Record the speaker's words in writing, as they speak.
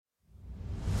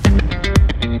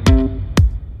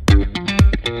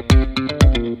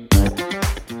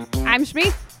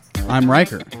I'm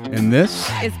Riker, and this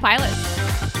is Pilot.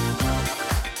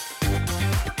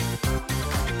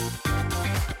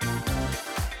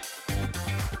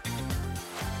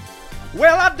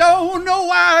 Well, I don't know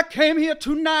why I came here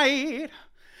tonight.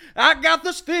 I got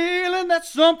this feeling that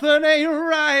something ain't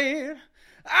right.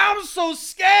 I'm so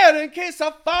scared in case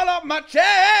I fall off my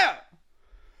chair.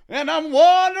 And I'm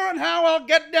wondering how I'll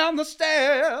get down the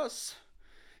stairs.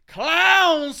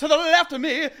 Clowns to the left of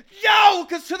me,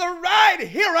 jokers to the right.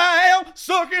 Here I am,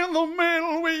 stuck in the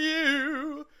middle with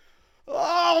you.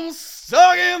 Oh, I'm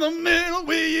stuck in the middle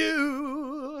with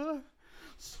you.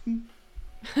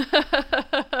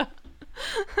 That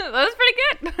was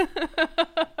pretty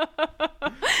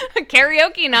good.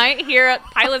 Karaoke night here at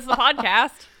Pilots the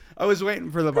Podcast. I was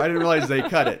waiting for I didn't realize they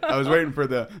cut it. I was waiting for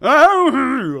the...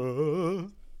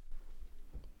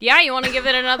 Yeah, you want to give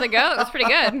it another go? That's pretty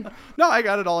good. No, I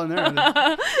got it all in there.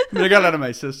 I got it out of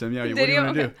my system. Yeah, what do you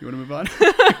want to do? You want to move on?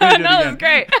 No, it was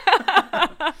great.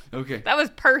 Okay. That was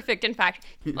perfect, in fact.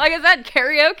 Like I said,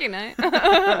 karaoke night.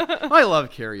 I love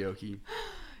karaoke.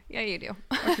 Yeah, you do.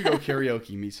 I should go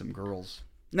karaoke, meet some girls.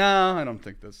 No, I don't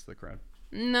think that's the crowd.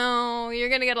 No, you're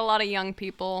going to get a lot of young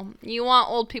people. You want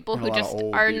old people who just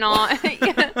are people. not.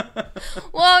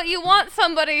 Well, you want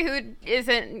somebody who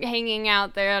isn't hanging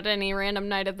out there at any random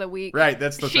night of the week. Right,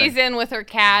 that's the thing. She's in with her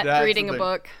cat That's reading the a thing.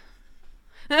 book.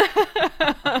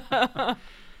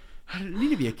 Does it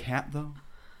need to be a cat, though?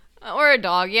 Or a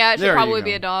dog. Yeah, it should There you probably go.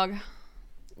 be a dog.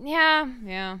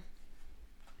 Yeah.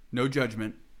 No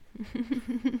judgment.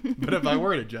 But if I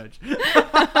were to judge.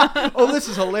 Oh, this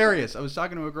is hilarious. I was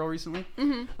talking to a girl recently.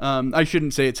 Mm-hmm. I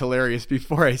shouldn't say it's hilarious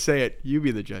before I say it. You be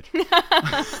the judge.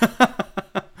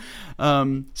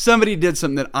 Somebody did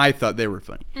something that I thought they were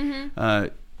funny. Mm-hmm.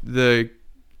 The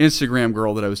Instagram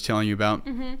girl that I was telling you about,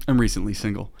 mm-hmm. I'm recently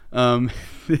single. The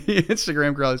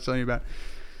Instagram girl I was telling you about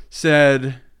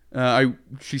said...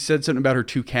 she said something about her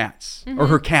two cats, mm-hmm. or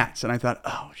her cats, and I thought,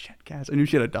 oh shit, cats. I knew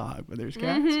she had a dog, but there's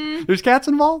cats. Mm-hmm. There's cats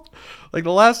involved. Like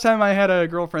the last time I had a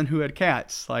girlfriend who had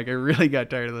cats, like I really got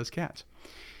tired of those cats.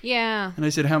 Yeah. And I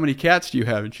said, how many cats do you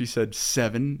have? And she said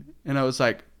 7. And I was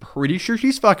like, pretty sure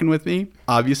she's fucking with me.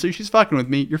 Obviously she's fucking with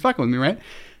me. You're fucking with me, right?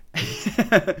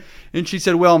 And she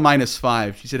said, well,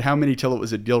 -5. She said, how many till it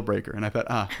was a deal breaker? And I thought,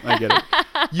 I get it.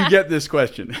 You get this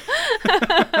question.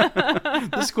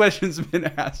 This question's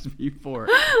been asked before.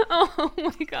 Oh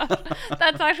my gosh.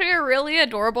 That's actually a really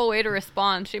adorable way to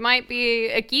respond. She might be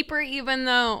a keeper even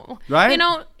though, right?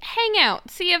 Hang out.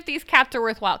 See if these cats are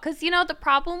worthwhile. Because, the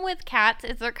problem with cats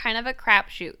is they're kind of a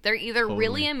crapshoot. They're either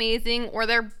really amazing or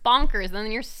they're bonkers. And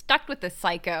then you're stuck with this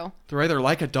psycho. They're either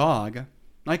like a dog.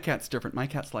 My cat's different. My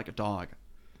cat's like a dog.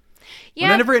 Yeah.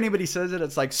 Whenever anybody says it,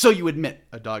 it's like, so you admit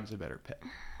a dog's a better pet.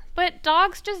 But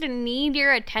dogs just need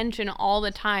your attention all the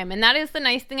time. And that is the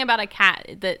nice thing about a cat,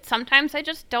 that sometimes I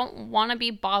just don't want to be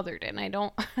bothered. And I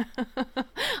don't...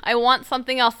 I want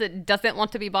something else that doesn't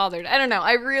want to be bothered. I don't know.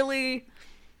 I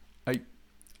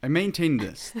maintain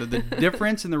this, that the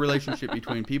difference in the relationship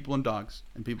between people and dogs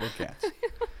and people and cats.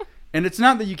 And it's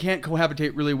not that you can't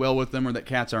cohabitate really well with them or that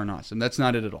cats aren't awesome. That's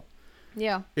not it at all.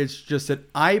 Yeah. It's just that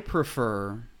I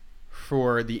prefer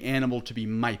for the animal to be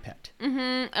my pet.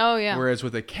 Mm-hmm. Oh, yeah. Whereas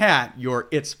with a cat, you're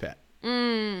its pet.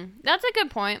 That's a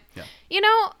good point. Yeah.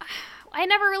 I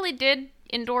never really did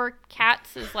indoor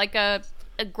cats as like a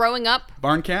growing up.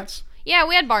 Barn cats? Yeah,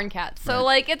 we had barn cats. So,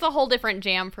 it's a whole different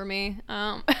jam for me.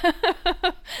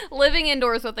 Living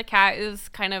indoors with a cat is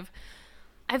kind of...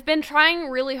 I've been trying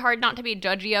really hard not to be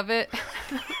judgy of it.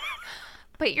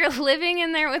 But you're living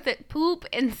in there with it poop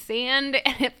and sand,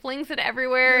 and it flings it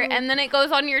everywhere, and then it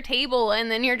goes on your table,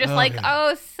 and then you're just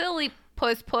oh, silly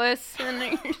puss. And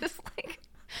then you're just like...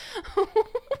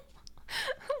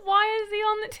 Why is he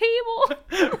on the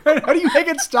table? How do you make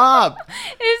it stop?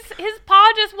 His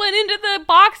paw just went into the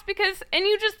box and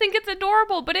you just think it's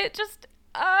adorable, but it just,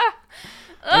 I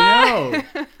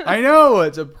know.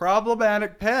 It's a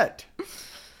problematic pet.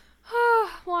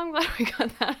 Well, I'm glad we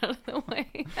got that out of the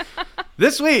way.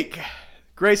 This week,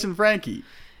 Grace and Frankie.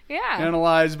 Yeah.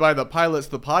 Analyzed by the Pilots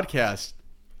the Podcast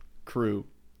crew.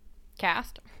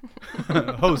 Cast.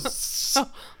 Hosts.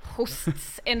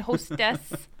 Hosts and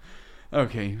hostess.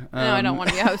 Okay. No, I don't want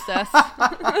to be a hostess.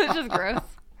 It's just gross.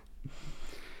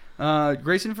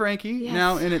 Grace and Frankie, Yes.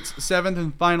 now in its 7th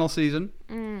and final season.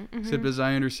 Mm-hmm. Except as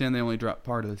I understand, they only dropped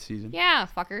part of the season. Yeah,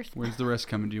 fuckers. Where's the rest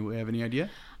coming? Do you have any idea?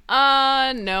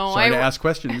 No. Sorry to ask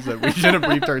questions that we should have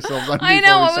briefed ourselves on. I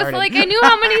know. I was started. like, I knew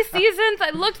how many seasons.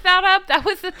 I looked that up. That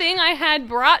was the thing I had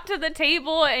brought to the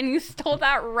table, and you stole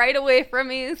that right away from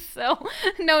me. So,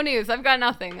 no news. I've got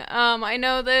nothing. I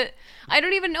know that I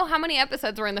don't even know how many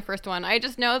episodes were in the first one. I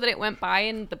just know that it went by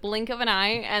in the blink of an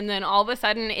eye, and then all of a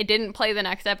sudden, it didn't play the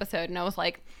next episode, and I was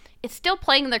like, it's still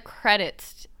playing the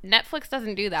credits. Netflix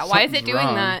doesn't do that. Why is it doing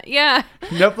wrong. that? Yeah.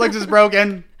 Netflix is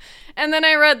broken. And then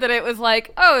I read that it was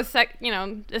like, oh,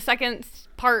 the second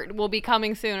part will be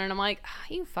coming soon. And I'm like,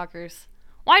 you fuckers.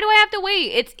 Why do I have to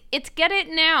wait? It's Get It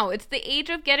Now. It's the age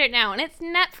of Get It Now. And it's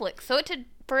Netflix. So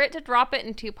for it to drop it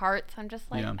in 2 parts, I'm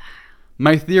just like... Yeah.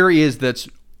 My theory is that's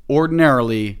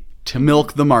ordinarily to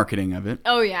milk the marketing of it.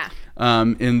 Oh, yeah.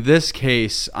 In this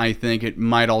case, I think it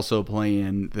might also play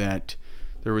in that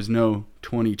there was no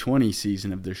 2020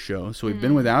 season of this show, so we've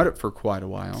been without it for quite a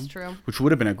while. That's true. Which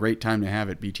would have been a great time to have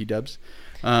it, BT Dubs.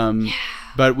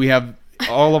 But we have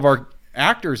all of our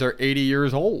actors are 80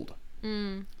 years old.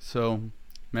 So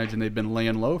imagine they've been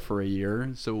laying low for a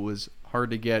year, so it was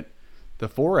hard to get the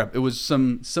 4 It was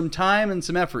some time and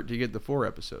some effort to get the 4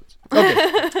 episodes.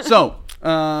 Okay, so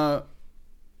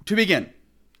to begin.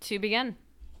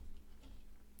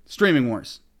 Streaming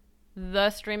Wars.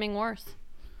 The Streaming Wars.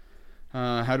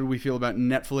 How did we feel about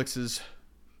Netflix's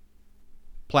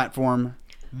platform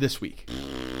this week?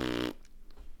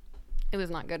 It was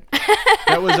not good.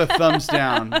 That was a thumbs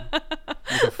down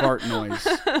with a fart noise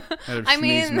out of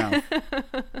Shmi's mouth.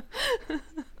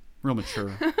 Real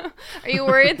mature. Are you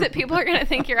worried that people are going to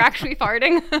think you're actually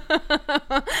farting?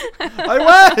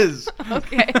 I was!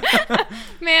 Okay.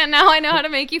 Man, now I know how to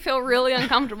make you feel really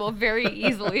uncomfortable very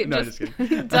easily. No, just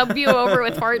kidding. Dub you over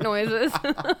with fart noises.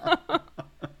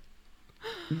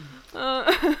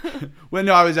 Well,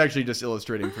 no, I was actually just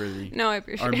illustrating for I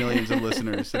appreciate our millions of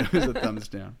listeners that it was a thumbs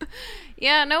down.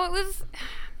 Yeah, no, it was...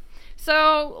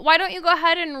 So, why don't you go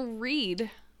ahead and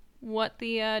read what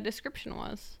the description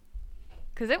was?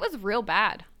 Because it was real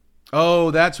bad. Oh,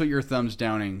 that's what you're thumbs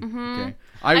downing. Mm-hmm. Okay.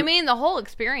 I mean, the whole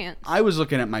experience. I was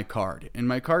looking at my card, and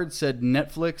my card said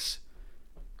Netflix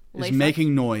is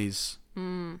making noise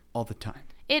all the time.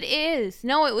 It is.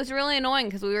 No, it was really annoying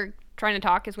because we were trying to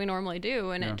talk as we normally do,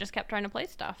 and it just kept trying to play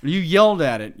stuff. You yelled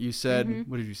at it. You said,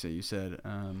 what did you say? You said,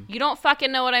 you don't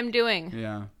fucking know what I'm doing.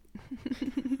 Yeah.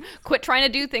 Quit trying to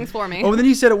do things for me. Oh, and then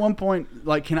you said at one point,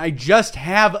 like, can I just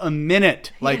have a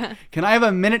minute? Like, can I have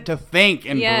a minute to think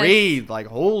and breathe? Like,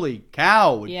 holy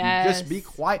cow, would you just be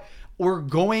quiet? We're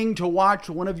going to watch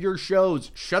one of your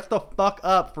shows. Shut the fuck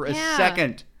up for a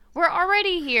second. We're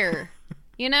already here,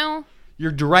 you know?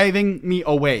 You're driving me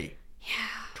away. Yeah.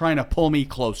 Trying to pull me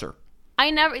closer.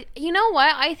 You know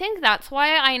what? I think that's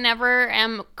why I never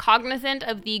am cognizant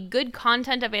of the good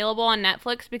content available on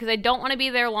Netflix, because I don't want to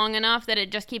be there long enough that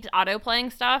it just keeps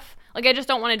auto-playing stuff. Like, I just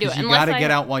don't want to do it. You gotta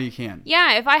get out while you can.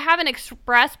 Yeah, if I have an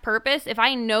express purpose, if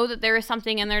I know that there is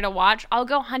something in there to watch, I'll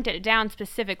go hunt it down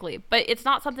specifically. But it's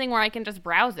not something where I can just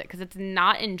browse it, because it's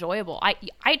not enjoyable.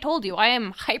 I told you, I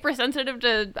am hypersensitive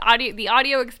to the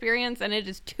audio experience, and it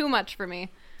is too much for me.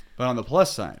 But on the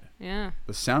plus side, yeah,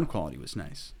 the sound quality was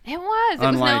nice. It was.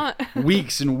 Unlike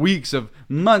weeks and weeks of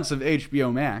months of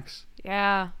HBO Max.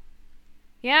 Yeah.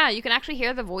 Yeah, you can actually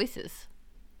hear the voices.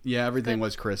 Yeah, everything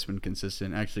was crisp and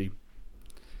consistent. Actually,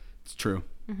 it's true.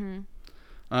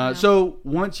 Mm-hmm. So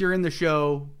once you're in the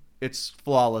show, it's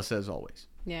flawless as always.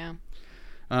 Yeah.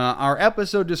 Our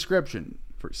episode description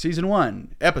for season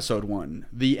 1, episode 1,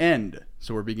 the end.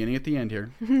 So we're beginning at the end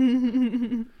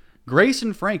here. Grace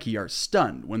and Frankie are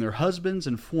stunned when their husbands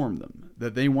inform them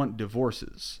that they want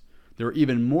divorces. They're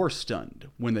even more stunned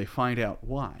when they find out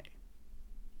why.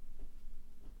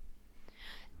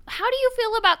 How do you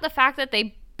feel about the fact that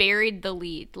they buried the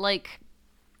lead? Like,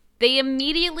 they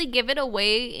immediately give it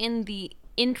away in the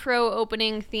intro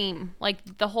opening theme.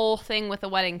 Like, the whole thing with the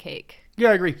wedding cake.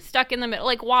 Yeah, I agree. Stuck in the middle.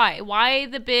 Like, why?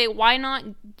 Why not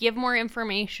give more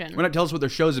information? Why not tell us what their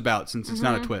show's about, since it's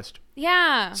not a twist?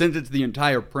 Yeah. Since it's the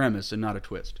entire premise and not a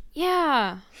twist.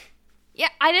 Yeah. Yeah,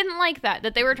 I didn't like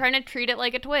that they were trying to treat it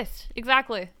like a twist.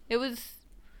 Exactly. It was...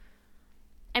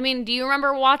 I mean, do you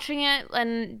remember watching it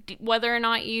and whether or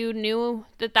not you knew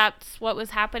that that's what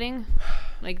was happening?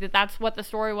 Like, that's what the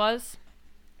story was?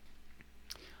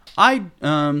 I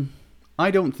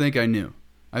don't think I knew.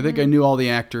 I think I knew all the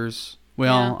actors.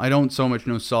 Well, I don't so much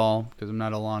know Saul because I'm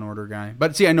not a Law and Order guy.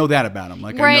 But see, I know that about him.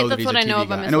 Like, right, I know that he's a TV I know of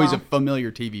guy. him as I know well. he's a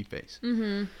familiar TV face.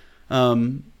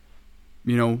 Mm-hmm.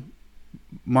 You know,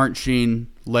 Martin Sheen,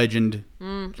 legend.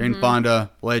 Jane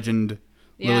Fonda, legend.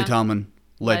 Yeah. Lily Tomlin,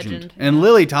 legend. And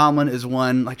Lily Tomlin is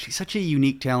one, like, she's such a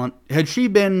unique talent. Had she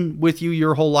been with you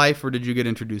your whole life, or did you get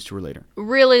introduced to her later?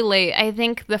 Really late. I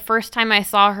think the first time I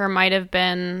saw her might have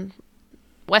been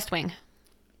West Wing.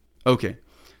 Okay.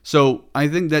 So I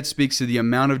think that speaks to the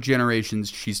amount of generations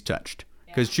she's touched.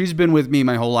 Because she's been with me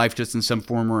my whole life, just in some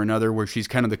form or another, where she's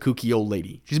kind of the kooky old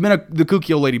lady. She's been the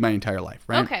kooky old lady my entire life,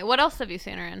 right? Okay, what else have you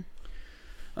seen her in?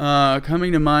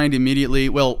 Coming to mind immediately,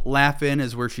 well, Laugh-In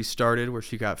is where she started, where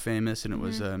she got famous, and it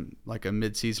was like a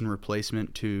mid-season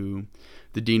replacement to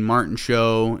the Dean Martin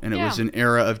show, and it was an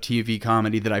era of TV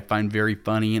comedy that I find very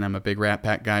funny, and I'm a big Rat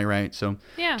Pack guy, right? So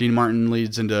Dean Martin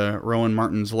leads into Rowan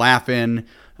Martin's Laugh-In,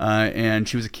 and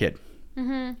she was a kid.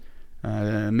 Mm-hmm.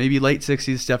 Maybe late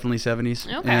 60s, definitely 70s.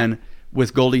 Okay. And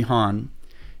with Goldie Hawn,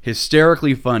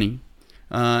 hysterically funny,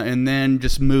 and then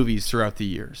just movies throughout the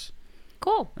years.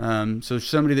 Cool. So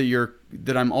somebody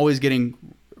that I'm always getting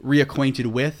reacquainted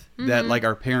with, that like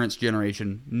our parents'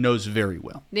 generation knows very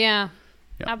well. Yeah.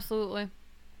 Absolutely.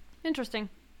 Interesting.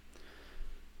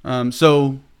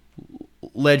 So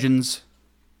legends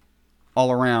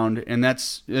all around, and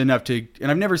that's enough to.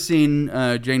 And I've never seen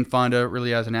Jane Fonda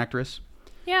really as an actress.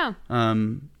 Yeah.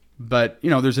 But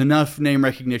there's enough name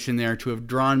recognition there to have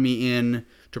drawn me in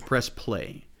to press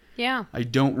play. Yeah. I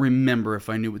don't remember if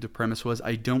I knew what the premise was.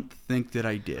 I don't think that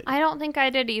I did. I don't think I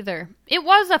did either. It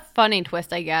was a funny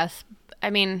twist, I guess.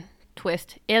 I mean,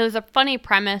 twist. It was a funny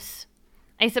premise.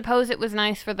 I suppose it was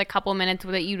nice for the couple minutes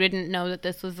that you didn't know that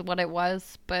this was what it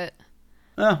was, but...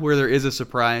 where there is a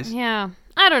surprise. Yeah.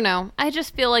 I don't know. I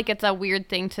just feel like it's a weird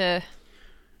thing to...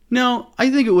 No,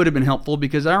 I think it would have been helpful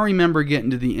because I remember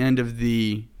getting to the end of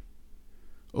the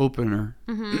opener,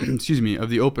 of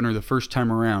the opener the first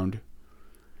time around.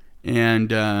 And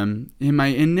my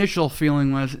initial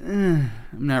feeling was, I'm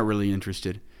not really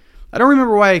interested. I don't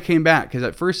remember why I came back because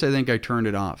at first I think I turned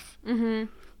it off.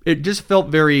 Mm-hmm. It just felt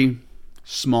very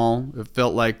small. It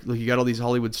felt like, look, you got all these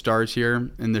Hollywood stars here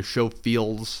and the show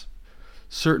feels...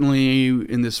 Certainly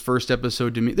in this first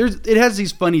episode to me, it has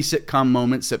these funny sitcom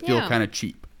moments that feel kind of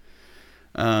cheap.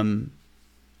 And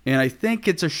I think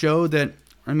it's a show that,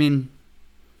 I mean,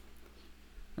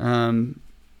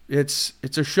 it's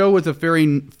a show with a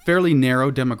fairly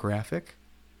narrow demographic.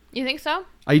 You think so?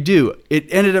 I do. It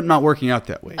ended up not working out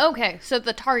that way. Okay, so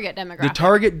the target demographic. The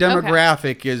target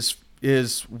demographic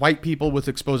is white people with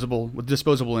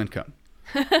disposable income.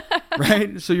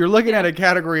 Right? So you're looking at a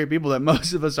category of people that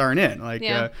most of us aren't in, like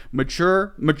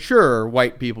mature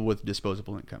white people with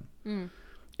disposable income.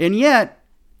 And yet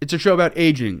it's a show about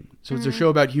aging. So it's a show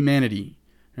about humanity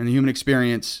and the human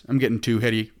experience. I'm getting too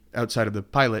heady outside of the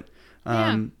pilot.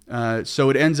 So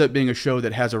it ends up being a show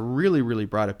that has a really, really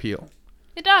broad appeal.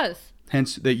 It does.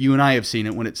 Hence that you and I have seen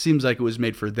it when it seems like it was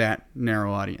made for that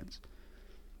narrow audience.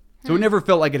 So it never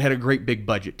felt like it had a great big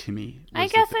budget to me. I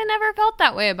guess I never felt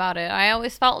that way about it. I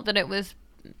always felt that it was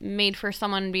made for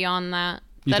someone beyond that.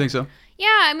 You think so? Yeah,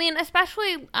 I mean,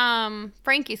 especially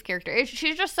Frankie's character.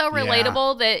 She's just so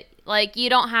relatable that, like, you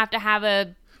don't have to have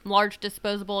a large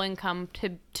disposable income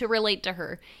to relate to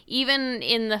her. Even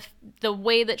in the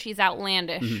way that she's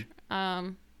outlandish.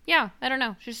 Yeah, I don't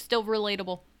know. She's still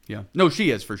relatable. Yeah. No, she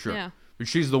is, for sure. Yeah. But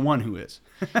she's the one who is.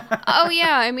 Oh,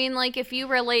 yeah. I mean, like, if you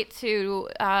relate to,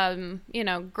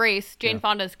 Grace, Jane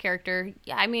Fonda's character,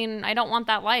 I mean, I don't want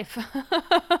that life.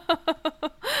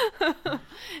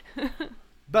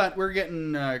 But we're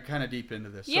getting kind of deep into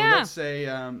this. Yeah. So let's say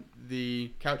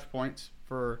the couch points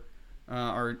for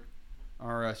our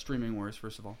streaming wars,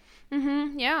 first of all.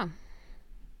 Mm-hmm, yeah.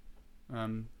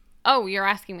 Oh, you're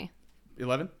asking me.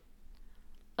 11?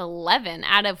 11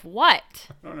 out of what?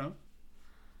 I don't know.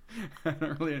 I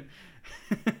don't really...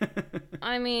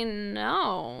 I mean,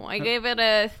 no. I gave it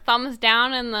a thumbs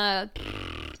down in the...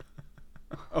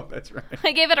 Oh, that's right.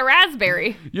 I gave it a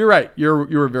raspberry. You're right. You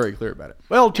were very clear about it.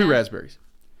 Well, 2 raspberries.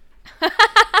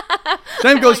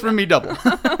 Same goes for me, double.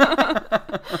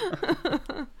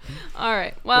 All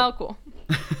right. Well, cool.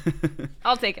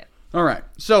 I'll take it. All right.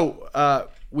 So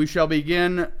we shall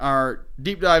begin our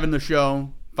deep dive in the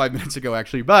show 5 minutes ago,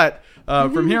 actually. But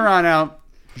from here on out,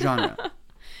 genre.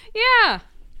 Yeah.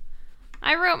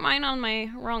 I wrote mine on my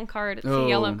wrong card. It's a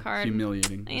yellow card.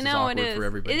 Humiliating. I know it is. For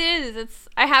everybody. It is.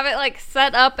 I have it like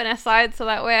set up and aside so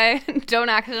that way I don't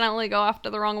accidentally go after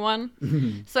the wrong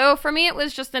one. So for me, it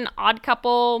was just an odd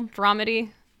couple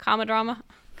dramedy, comedy-drama.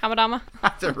 I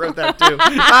wrote that too.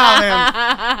 Oh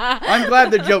man, I'm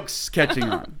glad the joke's catching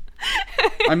on.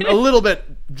 I'm a little bit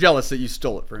jealous that you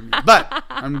stole it from me, but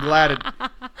I'm glad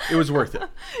it was worth it.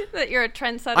 That you're a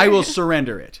trendsetter. I will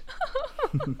surrender it.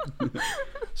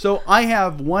 So I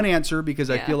have one answer because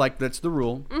I feel like that's the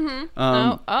rule. Mm-hmm.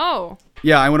 Oh.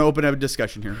 Yeah, I want to open up a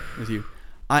discussion here with you.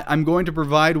 I'm going to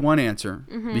provide one answer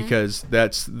because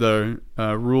that's the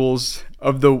rules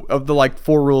of the like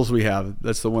 4 rules we have.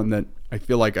 That's the one that I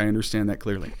feel like I understand that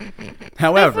clearly.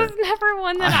 However, this was never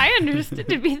one that I understood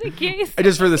to be the case.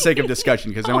 Just for the sake of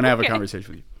discussion, because I want to have a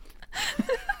conversation with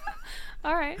you.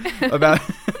 All right.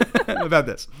 about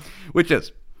this, which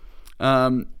is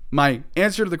my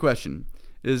answer to the question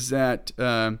is that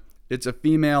it's a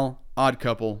female odd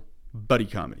couple buddy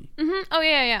comedy. Oh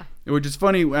yeah. Which is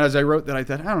funny. As I wrote that, I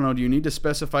thought, I don't know, do you need to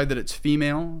specify that it's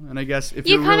female? And I guess if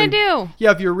you you're kind of really, do.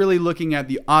 Yeah, if you're really looking at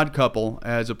the odd couple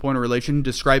as a point of relation,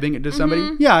 describing it to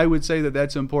somebody, yeah, I would say that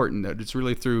that's important. That it's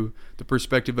really through the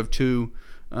perspective of 2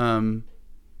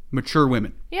 mature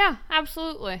women. Yeah,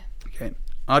 absolutely. Okay,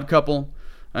 odd couple,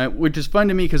 which is fun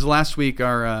to me because last week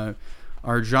our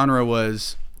genre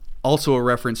was also a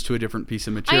reference to a different piece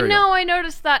of material. I know, I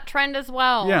noticed that trend as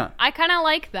well. Yeah. I kind of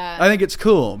like that. I think it's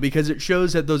cool because it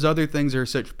shows that those other things are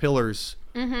such pillars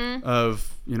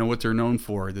of, what they're known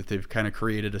for, that they've kind of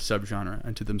created a subgenre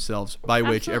unto themselves by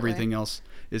which everything else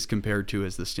is compared to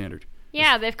as the standard.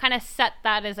 Yeah, they've kind of set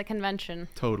that as a convention.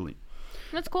 Totally.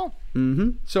 That's cool.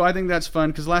 So I think that's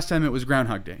fun because last time it was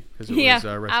Groundhog Day because it was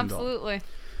Russian Doll. Absolutely.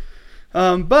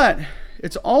 But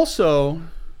it's also...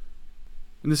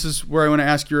 And this is where I want to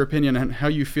ask your opinion on how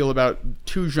you feel about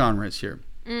 2 genres here.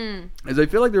 As I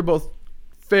feel like they're both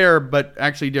fair but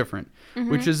actually different,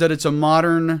 which is that it's a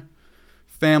modern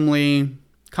family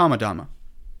comedy.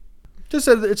 Just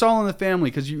that it's all in the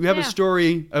family because you have a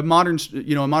story, a modern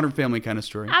family kind of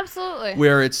story. Absolutely.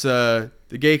 Where it's the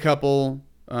gay couple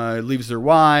leaves their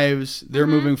wives. They're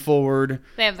moving forward.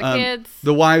 They have the kids.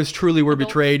 The wives truly were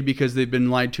betrayed because they've been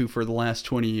lied to for the last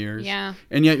 20 years. Yeah.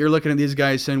 And yet you're looking at these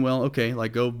guys saying, well, okay,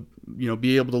 like go,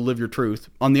 be able to live your truth.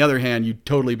 On the other hand, you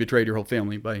totally betrayed your whole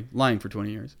family by lying for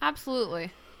 20 years.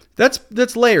 Absolutely.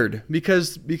 That's layered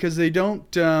because they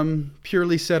don't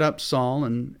purely set up Saul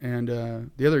and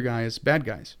the other guy as bad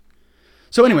guys.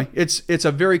 So anyway, it's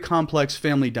a very complex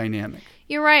family dynamic.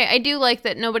 You're right. I do like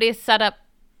that nobody is set up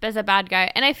as a bad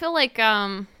guy, and I feel like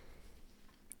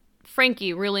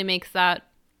Frankie really makes that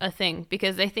a thing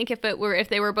because I think if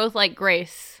they were both like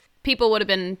Grace, people would have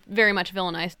been very much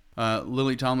villainized.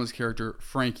 Lily Tomlin's character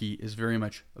Frankie is very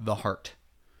much the heart.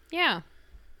 Yeah.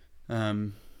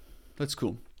 That's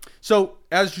cool. So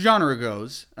as genre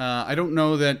goes, I don't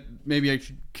know that maybe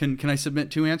can I submit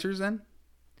 2 answers then?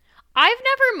 I've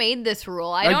never made this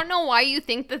rule. I don't know why you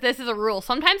think that this is a rule.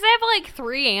 Sometimes I have like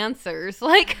 3 answers.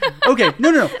 Like okay,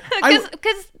 no.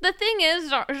 Because the thing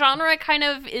is, genre kind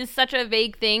of is such a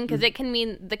vague thing because it can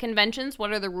mean the conventions.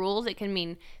 What are the rules? It can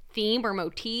mean theme or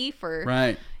motif or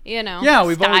right. Yeah,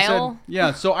 we've style. always said,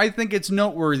 yeah. So I think it's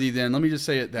noteworthy then. Let me just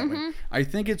say it that way. I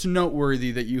think it's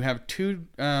noteworthy that you have 2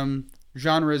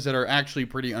 genres that are actually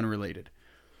pretty unrelated.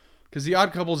 Because The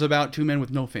Odd Couple is about 2 men with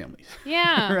no families.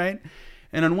 Yeah. Right?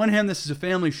 And on one hand, this is a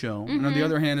family show, and on the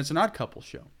other hand, it's an odd couple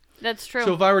show. That's true.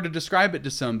 So if I were to describe it to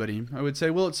somebody, I would say,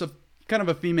 well, it's a kind of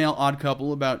a female odd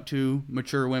couple about 2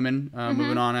 mature women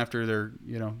moving on after their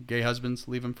gay husbands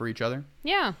leave them for each other.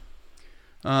 Yeah.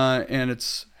 And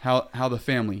it's how the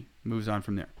family moves on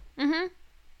from there.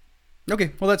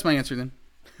 Okay, well, that's my answer then.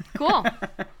 Cool.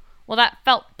 Well, that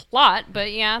felt plot,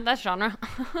 but yeah, that's genre.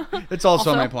 It's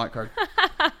also my plot card.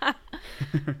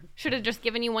 Should have just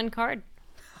given you 1 card.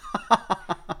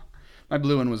 My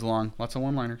blue one was long. Lots of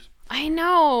one-liners. I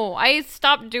know. I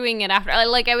stopped doing it after.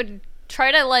 I would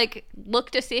try to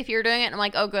look to see if you're doing it, and I'm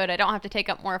like, oh, good. I don't have to take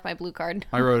up more of my blue card.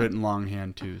 I wrote it in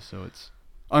longhand too, so it's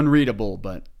unreadable,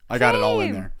 but I got it all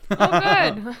in there.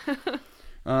 Oh, good.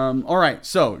 All right.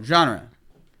 So genre.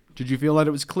 Did you feel that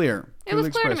it was clear? It was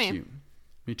clear to me.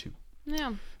 Me too.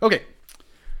 Yeah. Okay.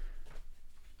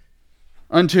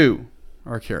 Unto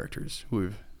our characters who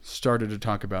we've started to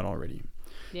talk about already.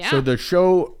 Yeah. So the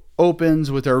show opens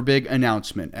with our big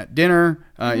announcement at dinner.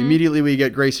 Immediately we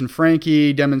get Grace and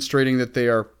Frankie demonstrating that they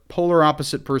are polar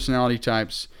opposite personality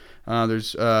types.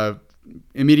 There's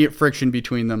immediate friction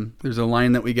between them. There's a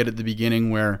line that we get at the beginning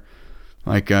where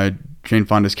Jane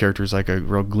Fonda's character is like a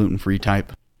real gluten-free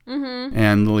type.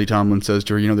 And Lily Tomlin says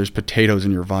to her, there's potatoes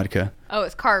in your vodka. Oh,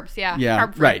 it's carbs, yeah. Yeah,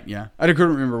 Carb-free. right, yeah. I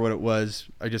couldn't remember what it was.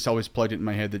 I just always plugged it in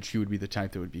my head that she would be the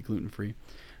type that would be gluten-free.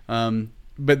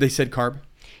 But they said carb.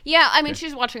 Yeah, I mean,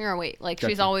 she's watching her weight. She's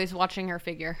Gotcha. always watching her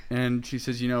figure. And she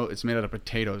says, it's made out of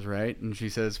potatoes, right? And she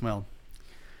says, well,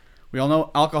 we all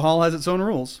know alcohol has its own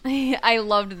rules. I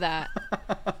loved that.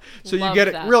 So you Loved get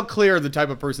it that. real clear the type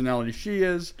of personality she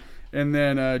is. And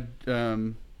then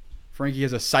Frankie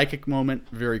has a psychic moment.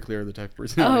 Very clear the type of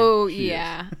personality Oh, she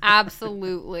yeah.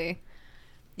 Absolutely.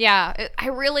 Yeah, I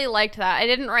really liked that. I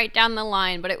didn't write down the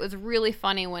line, but it was really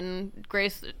funny when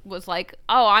Grace was like,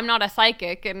 "Oh, I'm not a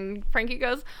psychic," and Frankie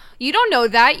goes, "You don't know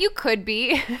that. You could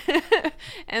be."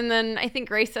 And then I think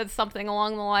Grace said something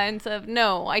along the lines of,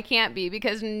 "No, I can't be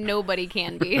because nobody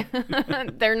can be.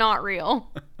 They're not real."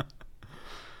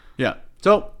 Yeah.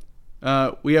 So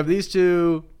we have these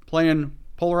two playing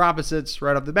polar opposites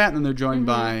right off the bat, and then they're joined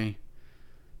by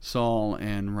Saul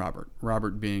and Robert.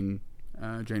 Robert being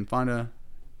Jane Fonda,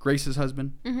 Grace's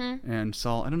husband, and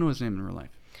Saul, I don't know his name in real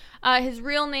life. His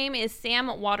real name is Sam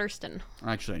Waterston.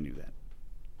 Actually, I knew that.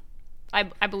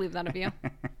 I believe that of you.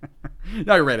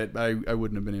 I read it, but I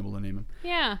wouldn't have been able to name him.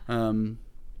 Yeah.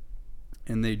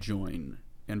 And they join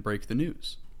and break the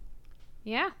news.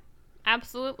 Yeah,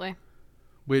 absolutely.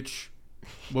 What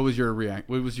was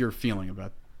your feeling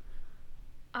about?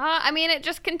 I mean, it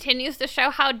just continues to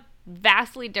show how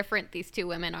vastly different these two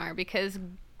women are, because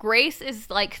Grace is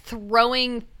like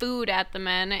throwing food at the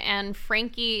men, and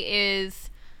Frankie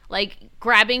is like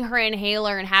grabbing her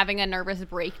inhaler and having a nervous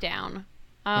breakdown.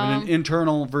 An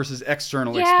internal versus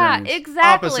external experience. Yeah,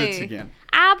 exactly. Opposites again.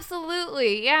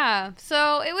 Absolutely, yeah.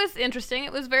 So it was interesting.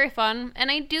 It was very fun.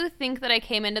 And I do think that I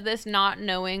came into this not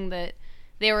knowing that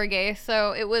they were gay.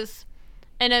 So it was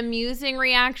an amusing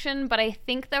reaction. But I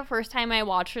think the first time I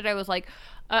watched it, I was like,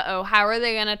 uh-oh, how are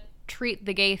they going to treat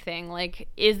the gay thing? Like,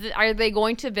 are they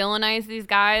going to villainize these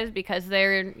guys because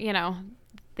they're,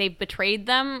 they've betrayed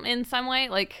them in some way?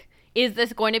 Like, is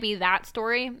this going to be that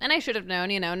story? And I should have known,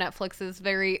 Netflix is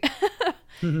very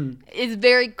is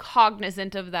very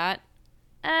cognizant of that.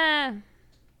 I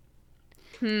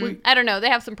don't know. They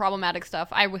have some problematic stuff.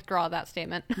 I withdraw that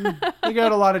statement. They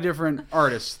got a lot of different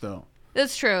artists, though.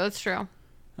 That's true.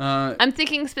 I'm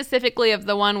thinking specifically of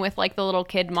the one with like the little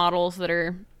kid models that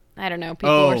are, I don't know,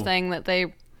 people were saying that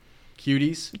they...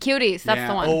 Cuties, that's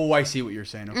the one. Oh, I see what you're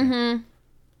saying. Okay.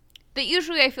 That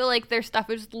usually I feel like their stuff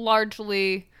is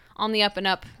largely on the up and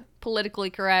up,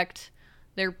 politically correct.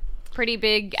 They're pretty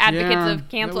big advocates of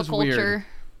cancel culture.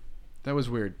 That was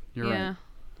weird. You're right.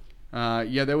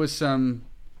 There was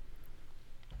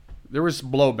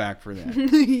blowback for that.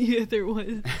 Yeah, there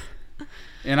was.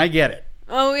 And I get it.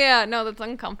 Oh yeah, no, that's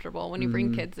uncomfortable when you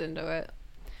bring kids into it.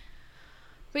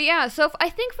 But yeah, so I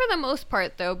think for the most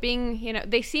part, though, being,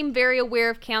 they seem very aware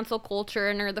of cancel culture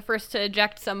and are the first to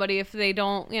eject somebody if they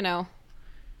don't,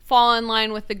 fall in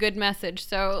line with the good message.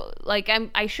 So, like,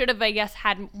 I should have, I guess,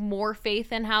 had more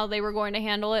faith in how they were going to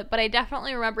handle it. But I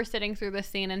definitely remember sitting through this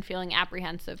scene and feeling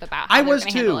apprehensive about how they were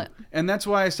going to handle it. And that's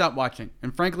why I stopped watching.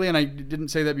 And frankly, and I didn't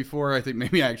say that before, I think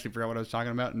maybe I actually forgot what I was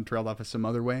talking about and trailed off some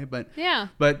other way. But yeah.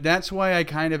 But that's why I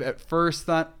kind of at first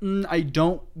thought, I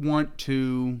don't want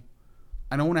to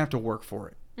have to work for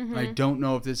it. I don't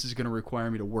know if this is going to require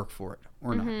me to work for it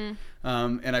or not.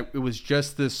 It was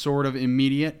just this sort of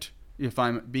immediate, if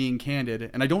I'm being candid,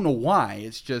 and I don't know why.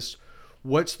 It's just,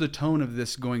 what's the tone of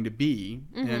this going to be?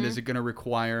 And is it going to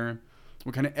require,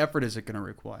 what kind of effort is it going to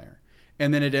require?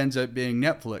 And then it ends up being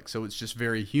Netflix, so it's just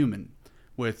very human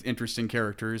with interesting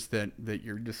characters that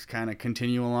you're just kind of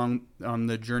continue along on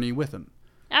the journey with them.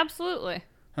 Absolutely.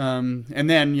 And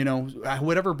then,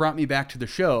 whatever brought me back to the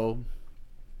show,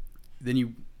 then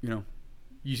you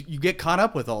get caught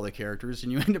up with all the characters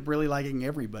and you end up really liking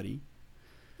everybody.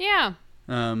 Yeah.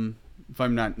 If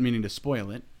I'm not meaning to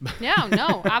spoil it. Yeah,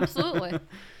 no, absolutely.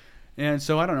 And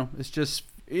so I don't know. It's just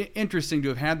interesting to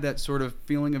have had that sort of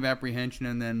feeling of apprehension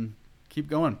and then keep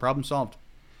going. Problem solved.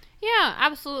 Yeah,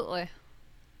 absolutely.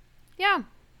 Yeah.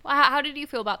 Well, how did you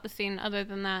feel about the scene other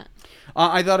than that?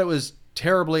 I thought it was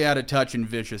terribly out of touch and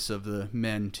vicious of the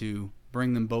men to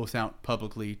bring them both out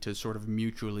publicly to sort of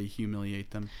mutually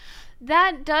humiliate them.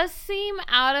 That does seem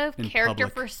out of character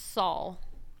public. For Saul.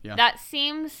 Yeah. That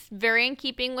seems very in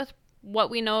keeping with what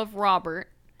we know of Robert.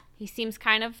 He seems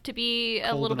kind of to be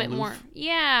a little bit more...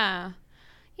 Yeah.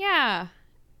 Yeah.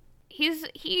 He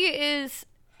is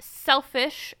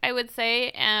selfish, I would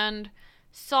say, and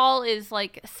Saul is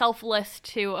like selfless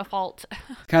to a fault.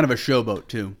 Kind of a showboat,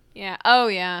 too. Yeah. Oh,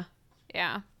 yeah.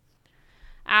 Yeah.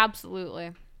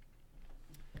 Absolutely.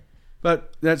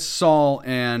 But that's Saul,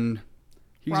 and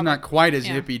he's Robert. not quite as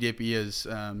hippy-dippy as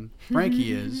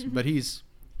Frankie is, but he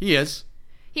is.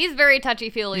 He's very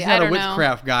touchy-feely. He's not a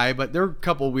witchcraft guy, but there are a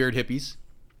couple weird hippies.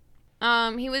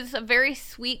 He was a very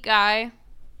sweet guy.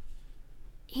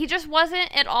 He just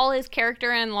wasn't at all his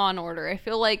character in Law & Order. I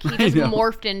feel like he just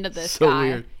morphed into this guy.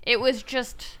 Weird. It was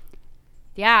just,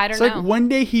 I don't know. It's like one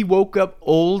day he woke up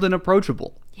old and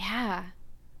approachable. Yeah.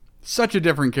 Such a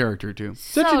different character, too.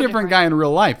 Such a different guy in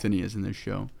real life than he is in this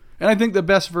show. And I think the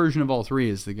best version of all three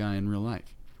is the guy in real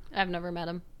life. I've never met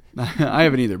him. I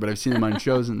haven't either, but I've seen him on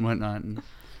shows and whatnot.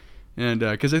 And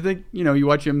because I think, you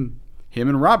watch him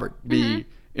and Robert be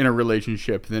in a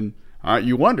relationship, then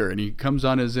you wonder. And he comes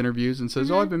on his interviews and says,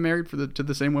 I've been married to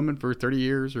the same woman for 30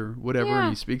 years or whatever. Yeah. And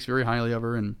he speaks very highly of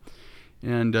her. And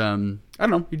I don't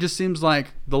know. He just seems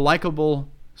like the likable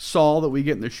Saul that we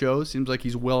get in the show. Seems like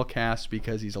he's well cast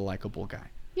because he's a likable guy.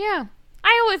 Yeah.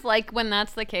 I always like when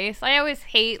that's the case. I always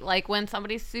hate when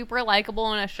somebody's super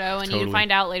likable in a show and you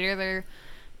find out later they're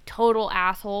total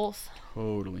assholes.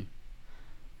 Totally.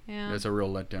 Yeah. That's a real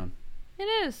letdown. It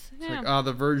is. It's Yeah. like,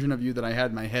 the version of you that I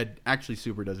had in my head actually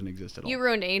super doesn't exist at all. You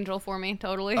ruined Angel for me,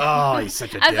 totally. Oh, he's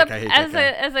such a dick. I hate that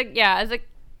guy. As a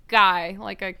guy,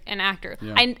 an actor.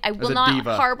 Yeah. I will not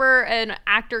diva. harbor an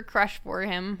actor crush for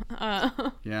him.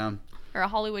 Yeah. Or a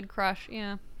Hollywood crush,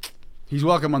 yeah. He's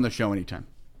welcome on the show anytime.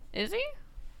 Is he?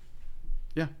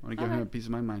 Yeah, I want to give him a piece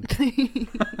of my mind.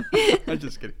 I'm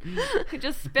just kidding. I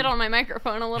just spit on my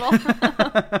microphone a little.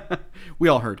 We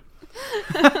all heard.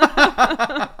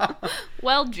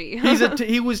 Well, gee.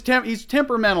 He's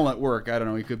temperamental at work. I don't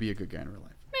know. He could be a good guy in real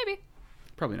life. Maybe.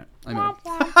 Probably not. I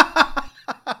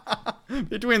mean,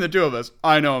 between the two of us,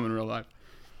 I know him in real life.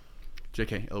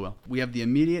 JK, LOL. We have the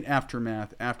immediate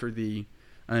aftermath after the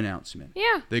announcement.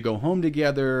 Yeah. They go home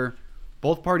together.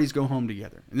 Both parties go home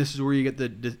together, and this is where you get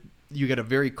a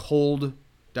very cold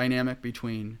dynamic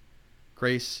between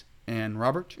Grace and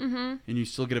Robert, and you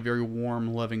still get a very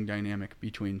warm, loving dynamic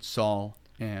between Saul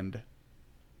and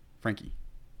Frankie.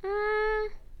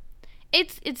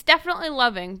 It's definitely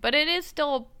loving, but it is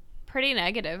still pretty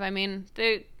negative. I mean,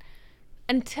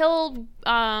 until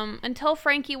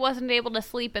Frankie wasn't able to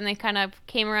sleep and they kind of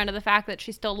came around to the fact that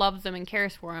she still loves him and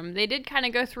cares for him, they did kind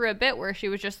of go through a bit where she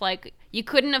was just like, you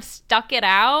couldn't have stuck it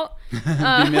out.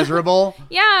 Be miserable.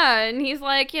 Yeah, and he's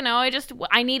like,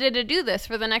 I needed to do this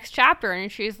for the next chapter.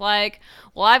 And she's like,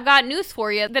 well, I've got news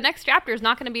for you. The next chapter is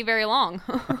not going to be very long.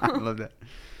 I love that.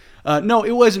 No,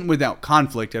 it wasn't without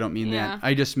conflict. I don't mean Yeah. that.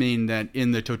 I just mean that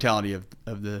in the totality of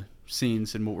the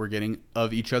scenes and what we're getting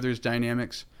of each other's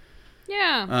dynamics.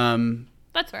 Yeah,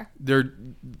 that's fair.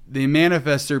 They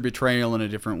manifest their betrayal in a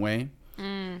different way.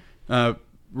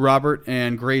 Robert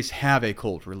and Grace have a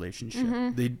cold relationship.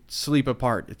 They sleep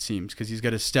apart, it seems, because he's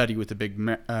got a study with a big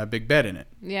bed in it.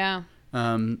 Yeah.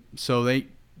 So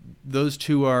those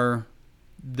two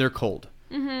they're cold.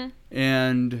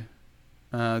 And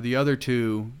the other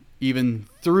two, even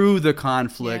through the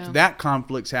conflict, that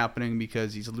conflict's happening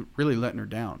because he's really letting her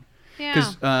down. Yeah.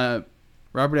 Because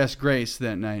Robert asked Grace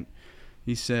that night,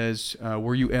 he says,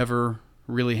 were you ever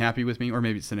really happy with me? Or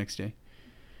maybe it's the next day.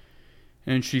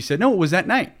 And she said, no, it was that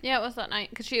night. Yeah, it was that night.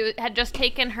 Because she had just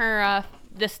taken her,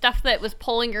 the stuff that was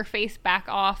pulling her face back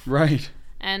off. Right.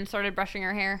 And started brushing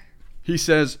her hair. He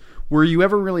says, were you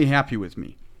ever really happy with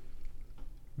me?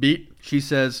 Beat, she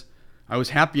says, I was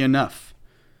happy enough.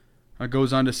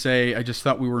 Goes on to say, I just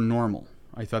thought we were normal.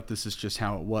 I thought this is just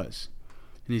how it was.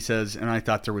 And he says, and I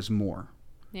thought there was more.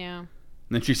 Yeah. And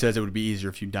then she says it would be easier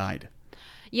if you died.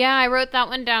 Yeah, I wrote that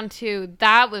one down too.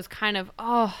 That was kind of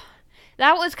when,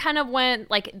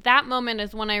 that moment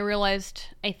is when I realized,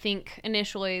 I think,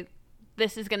 initially,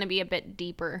 this is going to be a bit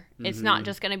deeper. It's not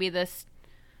just going to be this,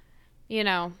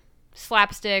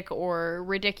 slapstick or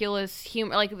ridiculous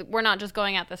humor. We're not just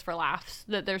going at this for laughs.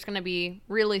 That there's going to be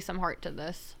really some heart to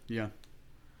this. Yeah.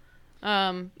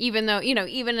 Even though,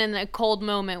 even in a cold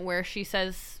moment where she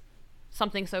says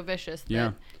something so vicious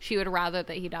that she would rather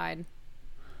that he died.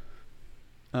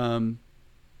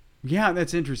 Yeah,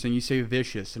 that's interesting. You say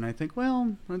vicious, and I think,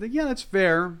 yeah, that's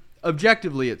fair.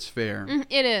 Objectively, it's fair.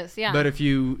 It is, yeah. But if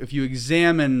you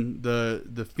examine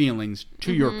the feelings,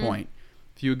 to your point,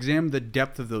 if you examine the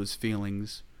depth of those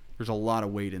feelings, there's a lot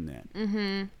of weight in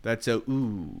that. That's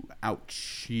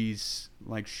ouch.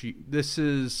 This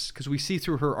is, because we see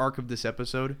through her arc of this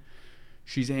episode,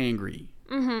 she's angry.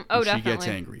 Oh, definitely. She gets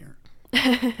angrier.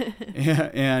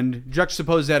 And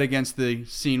juxtapose that against the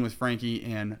scene with Frankie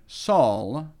and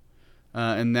Saul,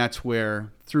 and that's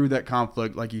where, through that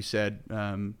conflict, like you said,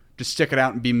 just stick it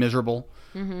out and be miserable,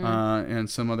 and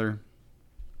some other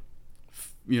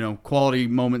quality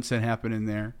moments that happen in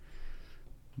there.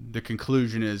 The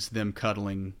conclusion is them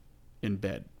cuddling in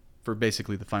bed for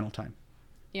basically the final time.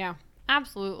 Yeah,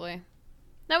 absolutely.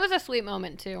 That was a sweet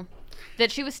moment too.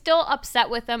 That she was still upset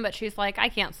with them, but she's like, I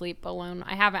can't sleep alone.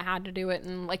 I haven't had to do it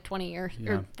in 20 years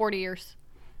or 40 years.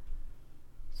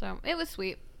 So it was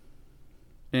sweet.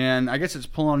 And I guess it's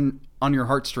pulling on your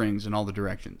heartstrings in all the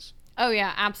directions. Oh,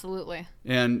 yeah, absolutely.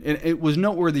 And it was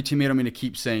noteworthy to me. I don't mean to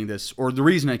keep saying this, or the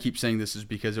reason I keep saying this is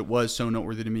because it was so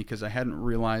noteworthy to me, because I hadn't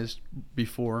realized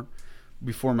before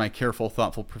my careful,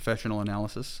 thoughtful, professional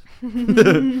analysis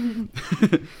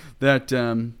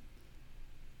that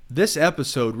this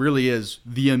episode really is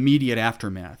the immediate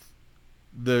aftermath.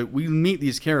 We meet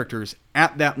these characters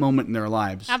at that moment in their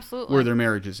lives. Absolutely. Where their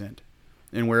marriages end.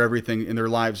 And where everything in their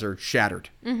lives are shattered.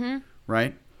 Mm-hmm.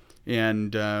 Right?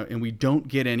 And we don't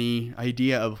get any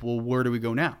idea of, well, where do we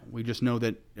go now? We just know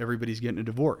that everybody's getting a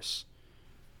divorce.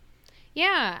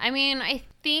 Yeah, I mean, I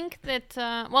think that,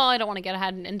 I don't want to get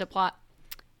ahead and into plot.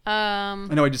 I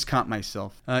know I just caught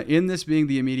myself. In this being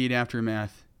the immediate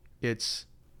aftermath,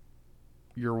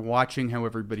 you're watching how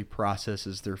everybody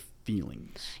processes their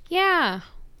feelings. Yeah,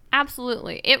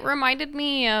 absolutely. It reminded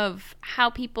me of how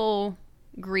people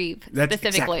grieve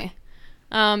specifically.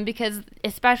 Exactly. Because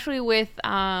especially with,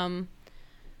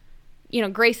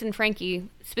 Grace and Frankie,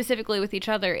 specifically with each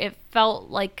other, it felt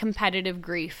like competitive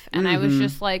grief. And I was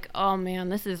just like, oh man,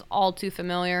 this is all too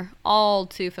familiar. All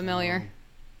too familiar.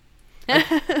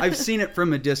 I've seen it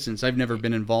from a distance. I've never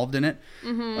been involved in it.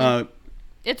 Mm-hmm.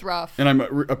 It's rough. And I'm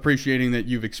appreciating that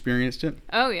you've experienced it.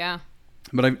 Oh, yeah.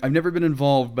 But I've never been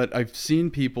involved, but I've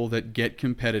seen people that get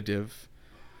competitive.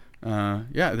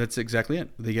 That's exactly it.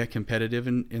 They get competitive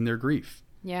in their grief.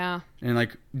 Yeah. And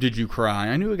like, did you cry?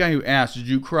 I knew a guy who asked, did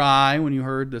you cry when you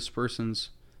heard this person's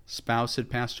spouse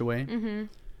had passed away? Mm-hmm.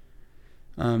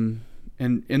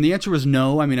 And the answer was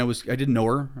no. I mean, I didn't know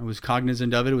her. I was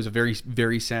cognizant of it. It was a very,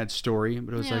 very sad story.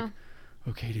 But it was like,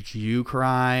 okay, did you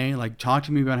cry? Like, talk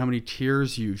to me about how many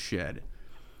tears you shed.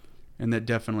 And that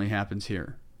definitely happens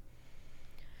here.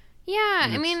 Yeah,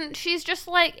 I mean, she's just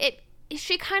like,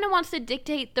 she kind of wants to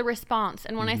dictate the response.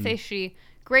 And when I say she,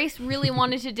 Grace really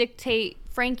wanted to dictate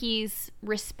Frankie's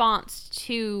response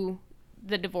to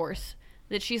the divorce.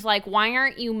 That she's like, why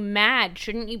aren't you mad?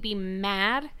 Shouldn't you be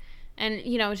mad? And,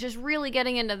 it's just really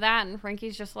getting into that. And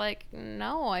Frankie's just like,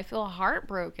 no, I feel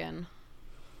heartbroken.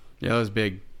 Yeah, that was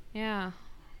big. Yeah.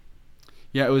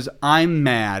 Yeah, it was, I'm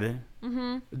mad.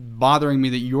 Mm-hmm. Bothering me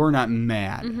that you're not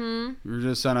mad. Mm-hmm. You're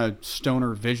just on a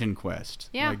stoner vision quest.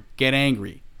 Yeah. Like, get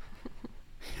angry.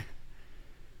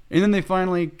 And then they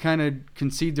finally kind of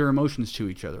concede their emotions to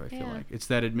each other, I feel like. It's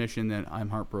that admission that I'm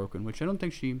heartbroken, which I don't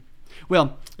think she...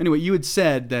 Well, anyway, you had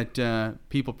said that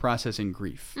people processing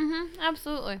grief. Mm-hmm,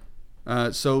 absolutely.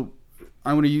 So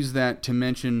I want to use that to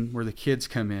mention where the kids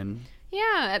come in.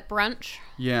 Yeah, at brunch.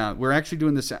 Yeah, we're actually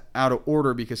doing this out of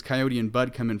order because Coyote and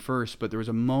Bud come in first, but there was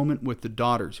a moment with the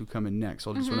daughters who come in next.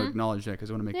 So I just want to acknowledge that because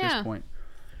I want to make this point.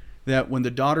 That when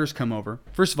the daughters come over,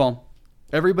 first of all,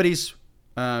 everybody's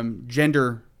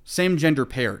same gender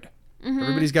paired. Mm-hmm.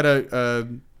 Everybody's got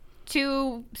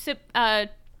two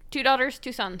daughters,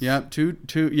 two sons. Yeah,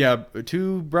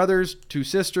 two brothers, two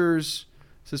sisters.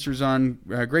 Sisters on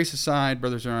Grace's side,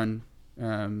 brothers are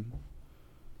on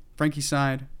Frankie's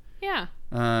side. Yeah.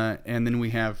 And then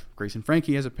we have Grace and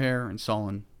Frankie as a pair, and Saul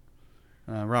and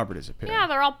Robert as a pair. Yeah,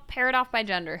 they're all paired off by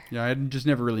gender. Yeah, I just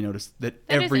never really noticed that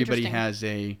everybody has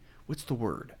what's the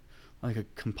word? Like a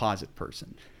composite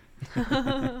person.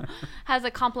 Has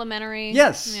a complementary.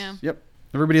 Yes. Yeah. Yep.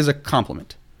 Everybody has a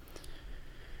complement.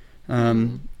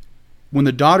 When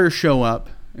the daughters show up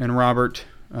and Robert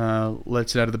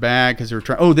lets it out of the bag because they were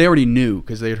trying. Oh, they already knew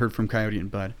because they had heard from Coyote and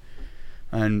Bud.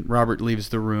 And Robert leaves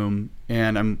the room,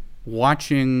 and I'm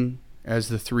watching as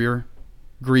the three are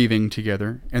grieving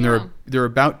together, and they're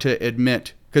about to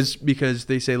admit because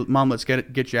they say, "Mom, let's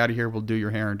get you out of here. We'll do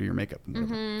your hair and do your makeup."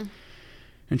 And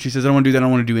And she says, "I don't want to do that. I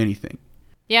don't want to do anything."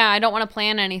 Yeah, I don't want to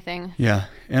plan anything. Yeah,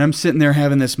 and I'm sitting there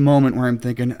having this moment where I'm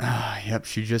thinking, yep,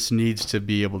 she just needs to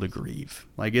be able to grieve.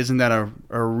 Like, isn't that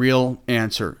a real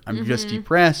answer? I'm just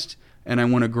depressed, and I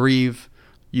want to grieve.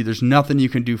 There's nothing you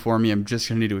can do for me. I'm just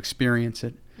going to need to experience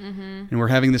it. Mm-hmm. And we're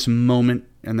having this moment,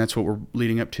 and that's what we're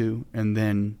leading up to. And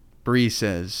then Bree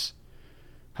says,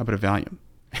 how about a Valium?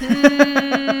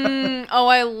 Oh,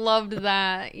 I loved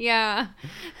that. Yeah.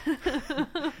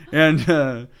 And,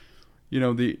 the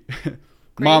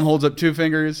mom holds up 2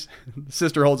 fingers. The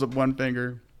sister holds up 1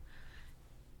 finger.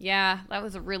 Yeah, that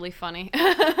was really funny.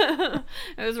 It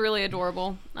was really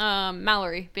adorable.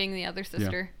 Mallory being the other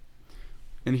sister. Yeah.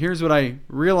 And here's what I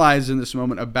realized in this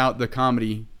moment about the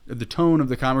comedy, the tone of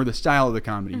the comedy, or the style of the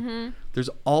comedy. Mm-hmm.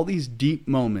 There's all these deep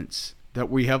moments that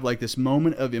we have like this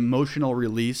moment of emotional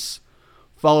release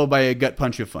followed by a gut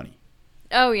punch of funny.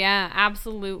 Oh, yeah,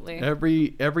 absolutely.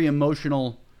 Every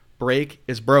emotional break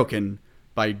is broken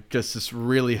by just this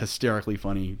really hysterically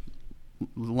funny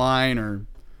line or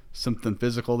something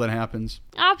physical that happens.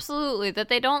 Absolutely, that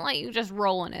they don't let you just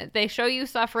roll in it. They show you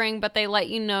suffering, but they let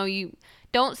you know you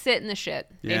don't sit in the shit,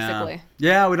 basically.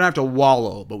 Yeah, we don't have to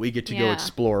wallow, but we get to go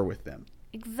explore with them.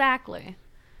 Exactly.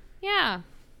 Yeah.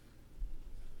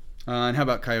 And how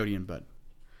about Coyote and Bud?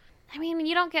 I mean,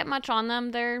 you don't get much on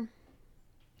them. They're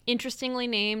interestingly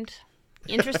named,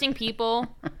 interesting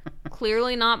people.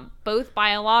 clearly not both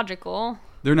biological.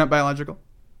 They're not biological?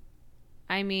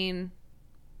 I mean,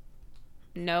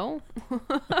 no.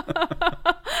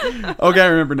 Okay, I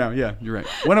remember now. Yeah, you're right.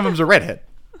 One of them's a redhead.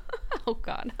 Oh,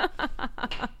 God.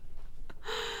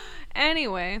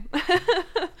 Anyway,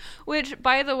 which,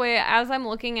 by the way, as I'm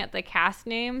looking at the cast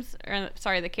names,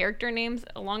 the character names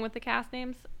along with the cast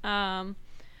names,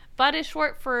 Bud is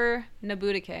short for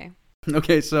Nabutake.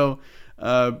 Okay, so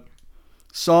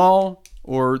Saul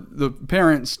or the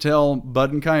parents tell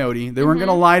Bud and Coyote they weren't going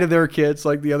to lie to their kids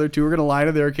like the other two were going to lie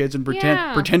to their kids and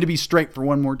pretend to be straight for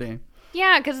one more day.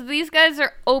 Yeah, because these guys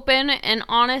are open and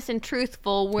honest and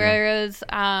truthful, whereas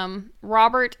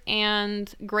Robert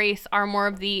and Grace are more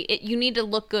of you need to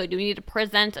look good. You need to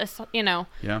present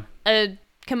a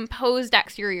composed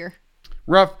exterior.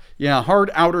 Rough, hard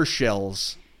outer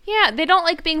shells. Yeah, they don't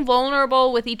like being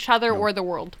vulnerable with each other or the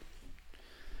world.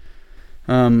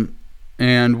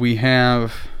 And we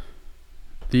have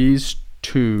these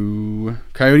two,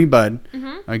 Coyote and Bud,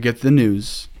 get the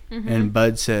news, and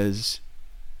Bud says,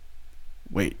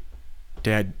 "Wait,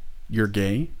 Dad, you're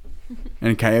gay?"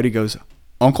 And Coyote goes,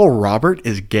 "Uncle Robert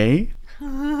is gay?"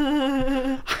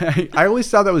 I always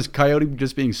thought that was Coyote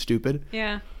just being stupid.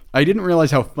 Yeah. I didn't realize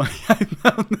how funny I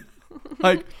found that.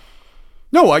 Like,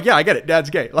 no, I get it. Dad's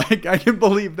gay. Like, I can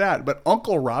believe that. But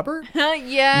Uncle Robert?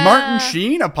 Yeah. Martin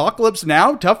Sheen, Apocalypse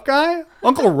Now, tough guy?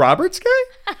 Uncle Robert's gay?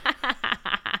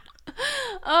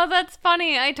 Oh, that's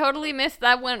funny. I totally missed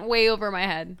that. Went way over my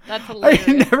head. That's hilarious.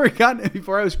 I had never gotten it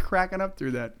before. I was cracking up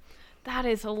through that. That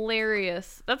is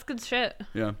hilarious. That's good shit.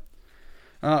 Yeah.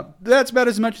 That's about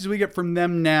as much as we get from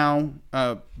them now.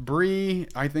 Bree,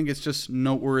 I think it's just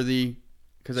noteworthy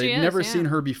because I've never seen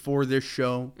her before this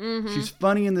show. Mm-hmm. She's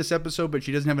funny in this episode, but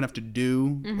she doesn't have enough to do.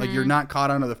 Mm-hmm. Like, you're not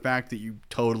caught onto the fact that you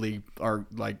totally are,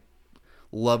 like,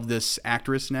 love this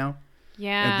actress now.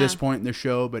 Yeah. At this point in the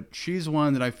show, but she's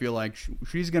one that I feel like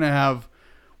she's going to have...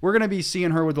 We're going to be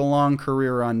seeing her with a long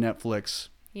career on Netflix.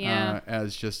 Yeah.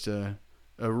 As just a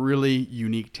really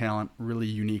unique talent, really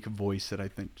unique voice that I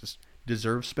think just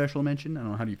deserves special mention. I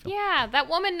don't know. How do you feel? Yeah, that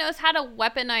woman knows how to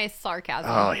weaponize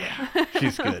sarcasm. Oh, yeah.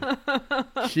 She's good.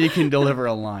 She can deliver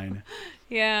a line.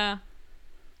 Yeah.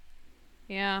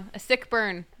 Yeah. A sick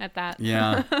burn at that.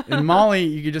 Yeah. And Molly,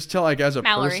 you could just tell, like, as a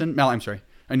person... I'm sorry.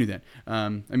 I knew that.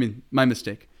 My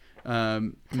mistake.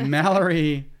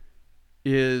 Mallory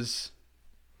is...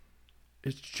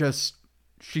 It's just...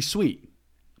 She's sweet.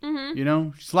 Mm-hmm. You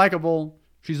know? She's likable.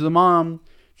 She's the mom.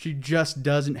 She just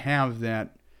doesn't have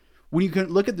that... When you can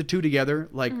look at the two together,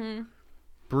 like,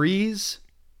 Bree's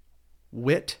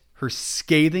wit, her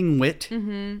scathing wit,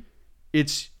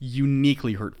 it's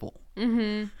uniquely hurtful.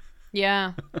 Mm-hmm.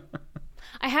 Yeah.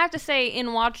 I have to say,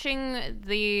 in watching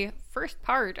the first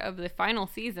part of the final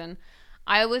season,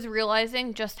 I was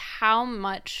realizing just how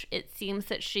much it seems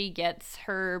that she gets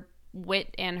her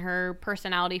wit and her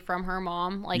personality from her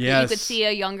mom. Like, you could see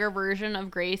a younger version of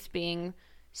Grace being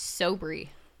so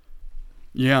Bree.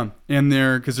 Yeah, and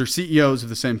because they're CEOs of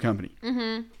the same company.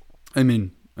 Mm-hmm. I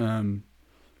mean,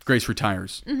 Grace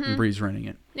retires, and Bree's running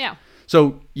it. Yeah.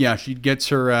 So, yeah, she gets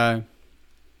her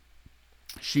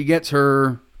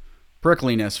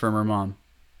prickliness from her mom,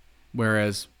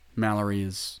 whereas Mallory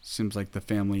seems like the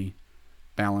family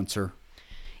balancer.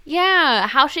 Yeah,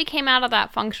 how she came out of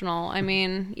that functional. I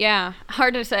mean, yeah,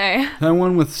 hard to say. That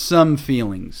one with some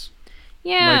feelings.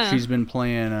 Yeah. Like she's been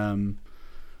playing,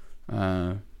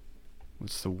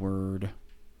 what's the word?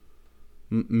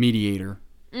 Mediator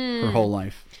her whole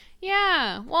life.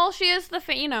 Yeah. Well, she is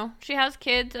she has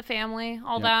kids, a family,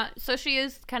 all that. So she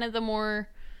is kind of the more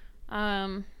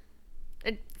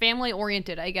family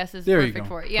oriented, I guess, is perfect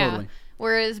for it. Yeah. Totally.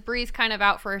 Whereas Bree's kind of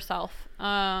out for herself.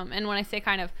 And when I say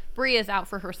kind of, Bree is out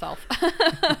for herself.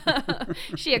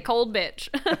 She a cold bitch.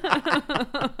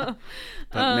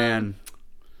 But man,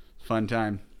 fun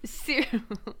time.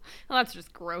 Well, that's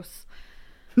just gross.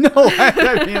 No,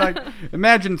 I mean, like,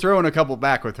 imagine throwing a couple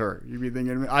back with her. You'd be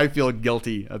thinking, I feel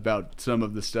guilty about some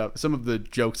of the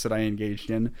jokes that I engaged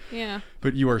in. Yeah.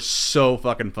 But you are so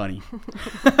fucking funny.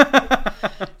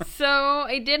 So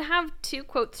I did have two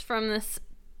quotes from this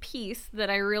piece that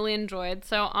I really enjoyed.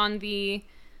 So on the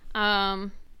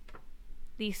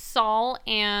Saul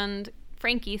and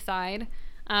Frankie side,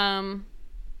 I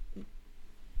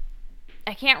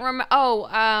can't remember.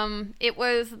 It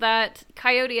was that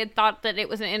Coyote had thought that it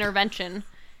was an intervention.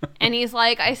 And he's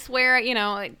like, I swear,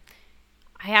 I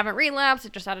haven't relapsed.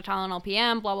 It's just out of Tylenol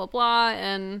PM, blah, blah, blah.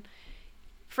 And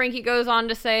Frankie goes on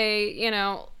to say,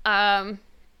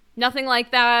 nothing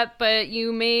like that, but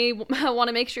you may want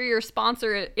to make sure your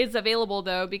sponsor is available,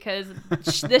 though, because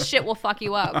this shit will fuck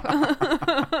you up.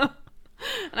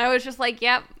 And I was just like,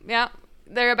 yep.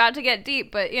 They're about to get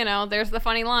deep, but, there's the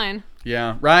funny line.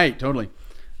 Yeah, right, totally.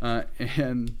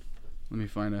 And let me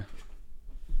find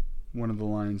one of the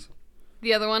lines.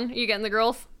 The other one? Are you getting the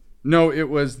girls? No, it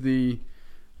was the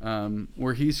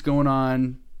where he's going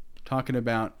on talking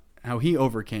about how he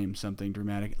overcame something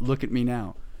dramatic. Look at me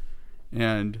now.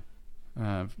 And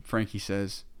Frankie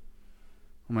says,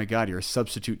 "Oh my God, you're a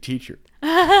substitute teacher."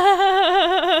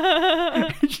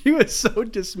 She was so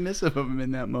dismissive of him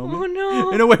in that moment. Oh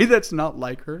no. In a way that's not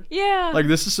like her. Yeah. Like,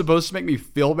 this is supposed to make me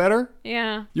feel better?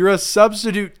 Yeah. You're a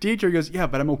substitute teacher. He goes, yeah,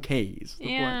 but I'm okay. Is the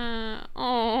Yeah.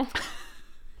 Oh. point.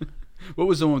 What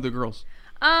was the one with the girls?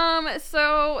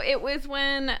 So it was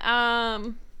when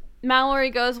Mallory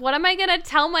goes, "What am I gonna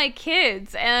tell my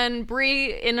kids?" And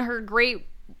Bree, in her great,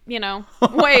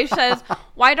 way, says,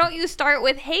 "Why don't you start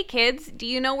with, 'Hey kids, do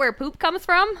you know where poop comes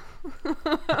from?'"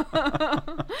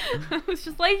 I was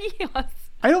just like, yes.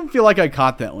 I don't feel like I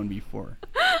caught that one before.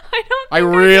 I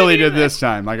really did this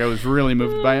time. Like, I was really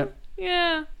moved by it.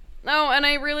 Yeah. No, and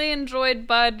I really enjoyed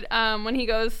Bud when he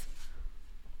goes,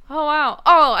 "Oh wow,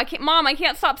 oh I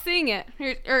can't stop seeing it."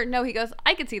 Or no, he goes,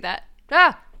 "I can see that."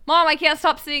 Mom, I can't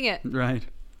stop seeing it. Right.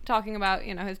 Talking about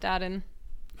his dad and.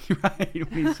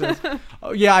 Right. When he says,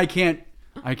 "Oh yeah, I can't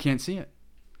see it."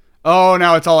 Oh,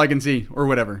 now it's all I can see, or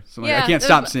whatever. So I can't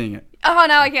stop seeing it. Oh,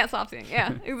 now I can't stop seeing it.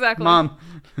 Yeah, exactly. Mom,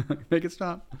 make it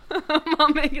stop.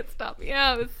 Mom, make it stop.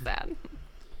 Yeah, it was sad.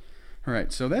 All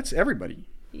right, so that's everybody.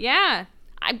 Yeah,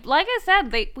 like I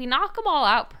said, we knock them all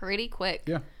out pretty quick.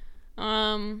 Yeah.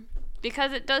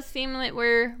 Because it does seem that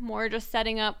we're more just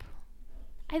setting up.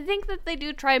 I think that they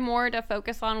do try more to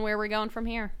focus on where we're going from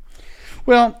here.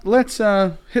 Well, let's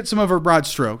hit some of our broad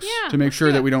strokes to make sure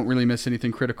do that it. we don't really miss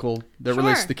anything critical that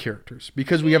relates to the characters.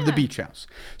 Because we have the beach house.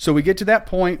 So we get to that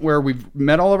point where we've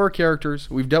met all of our characters.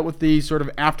 We've dealt with the sort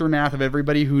of aftermath of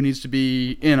everybody who needs to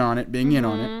be in on it, being in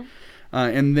on it.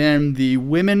 And then the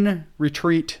women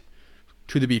retreat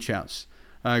to the beach house.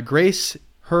 Grace,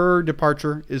 her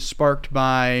departure is sparked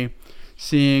by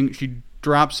seeing... She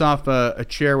drops off a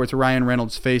chair with Ryan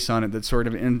Reynolds' face on it. That's sort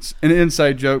of an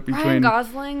inside joke between... Ryan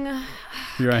Gosling.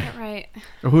 You're right. Right.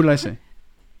 Who did I say?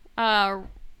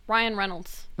 Ryan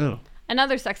Reynolds. Oh.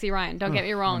 Another sexy Ryan. Don't get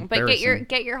me wrong, but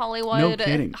get your Hollywood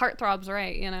heartthrobs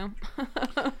right.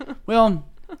 Well,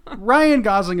 Ryan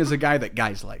Gosling is a guy that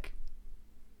guys like.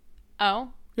 Oh.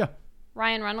 Yeah.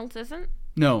 Ryan Reynolds isn't?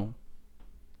 No.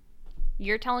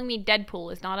 You're telling me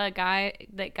Deadpool is not a guy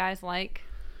that guys like?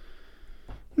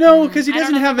 No, because he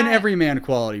doesn't have an about everyman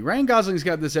quality. Ryan Gosling's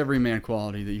got this everyman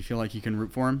quality that you feel like you can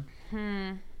root for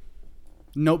him.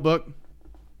 Notebook.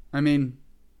 I mean,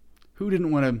 who didn't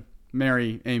want to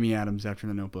marry Amy Adams after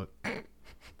The Notebook?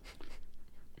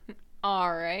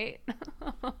 All right.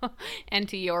 And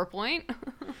to your point?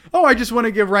 Oh, I just want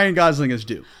to give Ryan Gosling his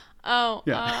due. Oh.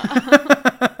 Yeah.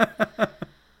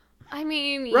 I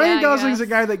mean, Ryan Gosling's a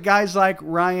guy that guys like.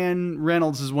 Ryan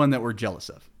Reynolds is one that we're jealous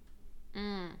of.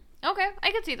 Okay,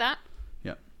 I could see that.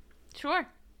 Yeah. Sure.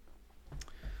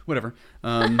 Whatever.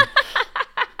 Somebody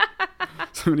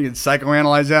can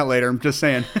psychoanalyze that later. I'm just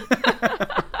saying.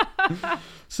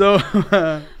 So,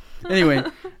 anyway,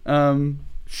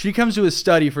 she comes to his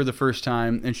study for the first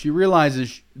time, and she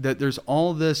realizes that there's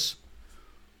all this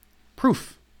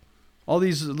proof, all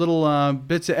these little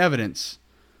bits of evidence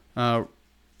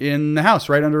in the house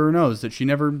right under her nose that she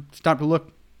never stopped to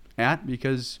look at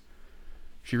because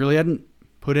she really hadn't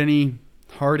put any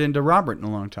heart into Robert in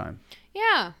a long time.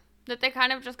 Yeah, that they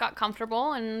kind of just got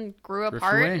comfortable and grew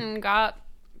apart and got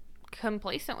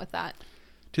complacent with that.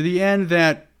 To the end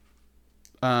that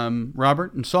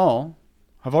Robert and Saul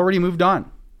have already moved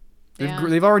on.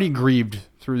 They've already grieved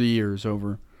through the years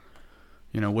over,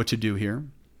 what to do here.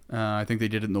 I think they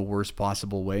did it in the worst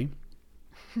possible way.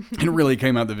 And it really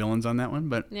came out the villains on that one.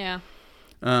 But yeah.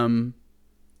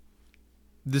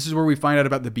 This is where we find out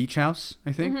about the beach house,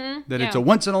 I think. It's a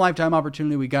once-in-a-lifetime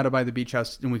opportunity. We got to buy the beach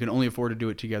house, and we can only afford to do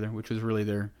it together, which was really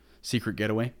their secret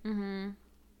getaway.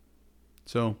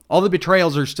 So all the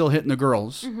betrayals are still hitting the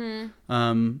girls.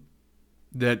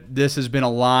 That this has been a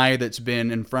lie that's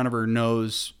been in front of her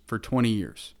nose for 20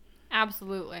 years.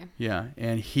 Absolutely. Yeah,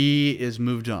 and he is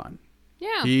moved on.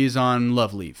 Yeah. He's on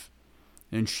love leave,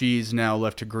 and she's now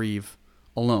left to grieve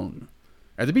alone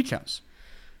at the beach house,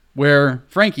 where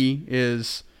Frankie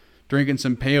is drinking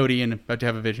some peyote and about to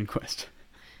have a vision quest.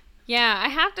 Yeah, I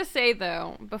have to say,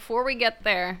 though, before we get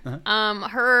there,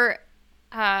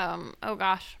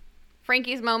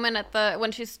 Frankie's moment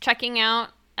when she's checking out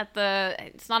at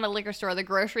it's not a liquor store, the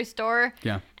grocery store.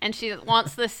 Yeah. And she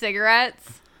wants the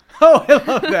cigarettes. Oh, I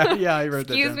love that. Yeah, I wrote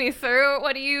that down. Excuse me, sir.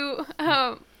 What do you...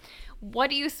 what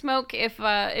do you smoke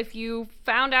if you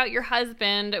found out your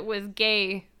husband was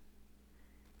gay?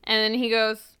 And then he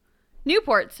goes,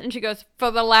 Newports. And she goes, for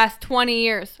the last 20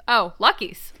 years. Oh,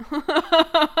 Lucky's.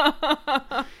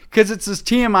 Because it's this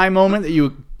TMI moment that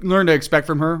you learn to expect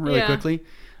from her really Yeah. quickly.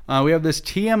 We have this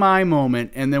TMI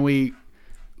moment, and then we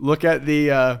look at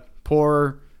the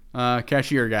poor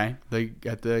cashier guy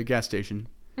at the gas station.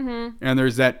 Mm-hmm. And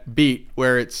there's that beat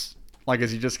where it's like,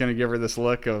 is he just going to give her this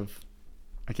look of,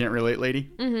 I can't relate, lady?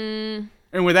 Mm-hmm.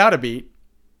 And without a beat,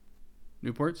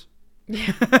 Newports.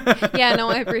 Yeah, no,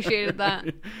 I appreciated that.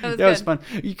 That was fun.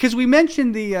 Because we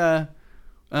mentioned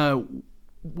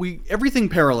everything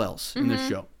parallels in this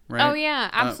show, right? Oh, yeah,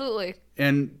 absolutely.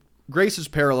 And Grace's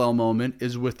parallel moment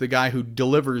is with the guy who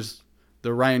delivers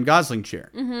the Ryan Gosling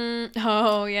chair. Mm-hmm.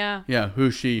 Oh, yeah. Yeah,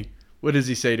 what does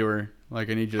he say to her? Like,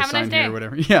 I need you to Have a sign nice here day. or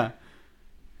whatever. Yeah.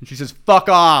 And she says, fuck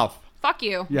off. Fuck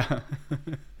you. Yeah.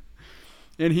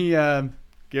 And he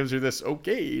gives her this,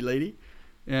 okay, lady.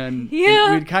 And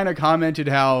Yeah. we'd kind of commented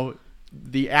how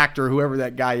the actor, whoever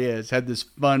that guy is, had this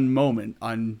fun moment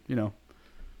on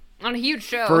On a huge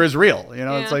show. for his reel. It's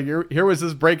Yeah. like, here was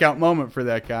this breakout moment for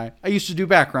that guy. I used to do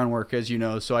background work, as you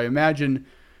know, so I imagine,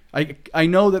 I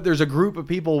know that there's a group of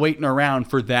people waiting around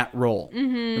for that role.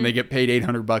 Mm-hmm. And they get paid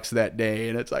 $800 that day.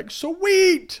 And it's like,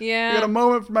 sweet! Yeah. I got a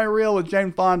moment for my reel with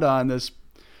Jane Fonda on this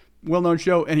well-known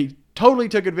show. And he totally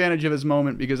took advantage of his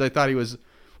moment because I thought he was,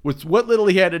 with what little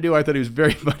he had to do, I thought he was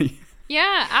very funny.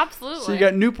 Yeah, absolutely. So you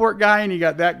got Newport guy and you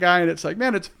got that guy. And it's like,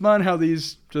 man, it's fun how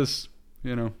these just,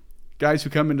 guys who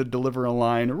come in to deliver a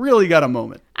line really got a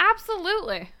moment.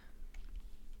 Absolutely.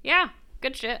 Yeah,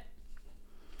 good shit.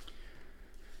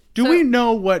 Do we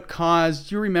know do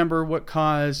you remember what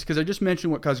caused, because I just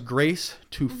mentioned what caused Grace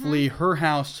to flee her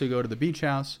house to go to the beach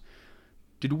house.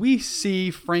 Did we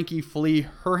see Frankie flee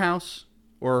her house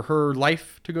or her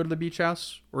life to go to the beach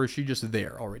house? Or is she just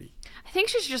there already? I think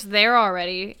she's just there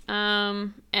already.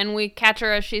 And we catch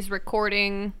her as she's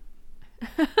recording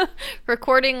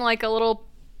like a little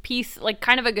piece, like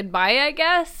kind of a goodbye, I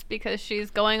guess, because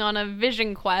she's going on a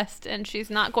vision quest and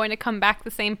she's not going to come back the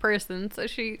same person. So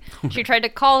she tried to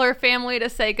call her family to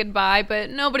say goodbye, but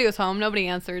nobody was home. Nobody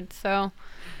answered. So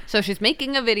she's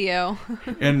making a video.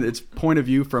 And it's point of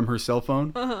view from her cell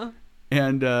phone. Uh-huh.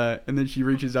 And then she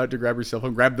reaches out to grab her cell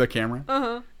phone, grab the camera.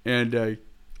 Uh-huh. And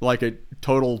like a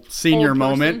total senior Old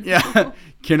moment. Yeah.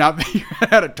 Cannot figure out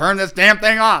how to turn this damn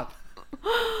thing off.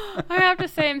 I have to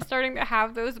say I'm starting to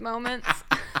have those moments.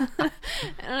 And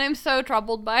I'm so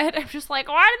troubled by it. I'm just like,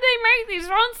 why did they make these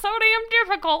runs so damn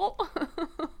difficult?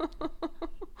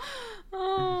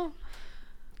 Oh.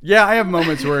 Yeah, I have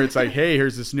moments where it's like, hey,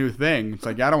 here's this new thing. It's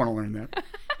like, I don't want to learn that.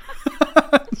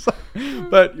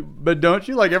 But don't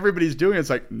you? Like, everybody's doing it. It's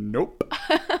like, nope.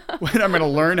 When I'm going to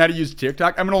learn how to use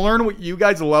TikTok, I'm going to learn what you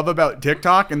guys love about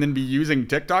TikTok and then be using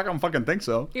TikTok? I don't fucking think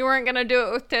so. You weren't going to do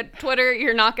it with Twitter.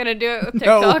 You're not going to do it with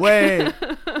TikTok. No way.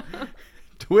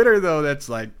 Twitter, though, that's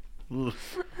like, ugh.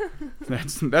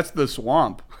 That's the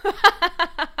swamp.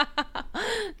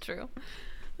 True.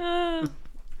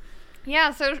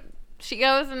 Yeah, so she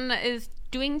goes and is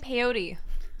doing peyote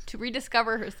to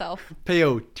rediscover herself.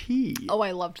 Peyote. Oh,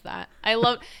 I loved that.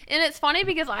 And it's funny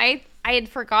because I had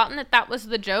forgotten that was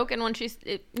the joke, and when she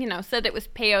said it was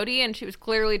peyote and she was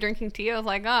clearly drinking tea, I was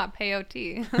like,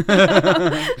 peyote.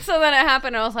 So then it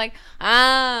happened, and I was like,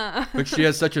 But she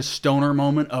has such a stoner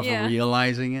moment of Yeah.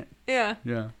 realizing it. Yeah.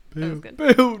 Yeah. That was good.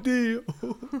 Peyote.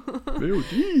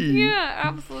 Peyote. Yeah,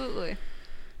 absolutely.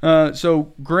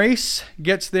 So Grace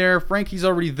gets there. Frankie's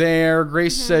already there.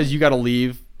 Grace says, you got to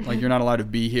leave. Like, you're not allowed to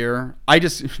be here.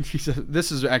 She says,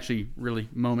 this is actually really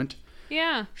moment.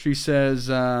 Yeah. She says,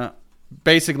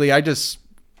 basically, I just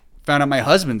found out my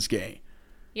husband's gay.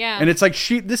 Yeah. And it's like,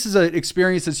 this is an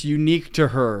experience that's unique to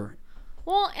her.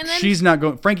 Well, and then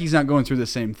Frankie's not going through the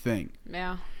same thing.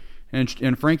 Yeah.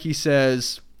 And Frankie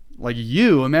says, like,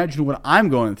 imagine what I'm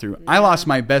going through. I lost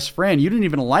my best friend. You didn't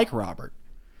even like Robert.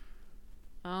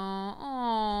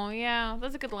 Oh, yeah.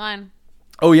 That's a good line.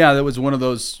 Oh, yeah. That was one of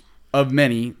those of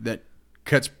many that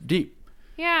cuts deep.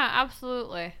 Yeah,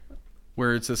 absolutely.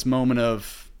 Where it's this moment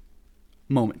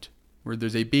where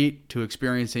there's a beat to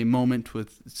experience a moment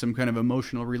with some kind of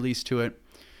emotional release to it,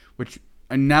 which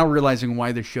I'm now realizing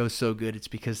why the show's so good. It's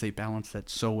because they balance that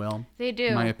so well. They do.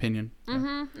 In my opinion.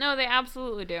 Mm-hmm. No, they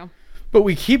absolutely do. But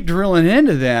we keep drilling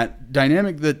into that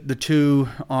dynamic that the two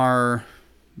that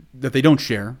they don't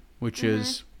share, which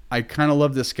is, I kind of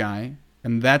love this guy,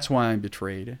 and that's why I'm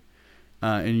betrayed.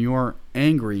 And you're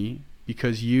angry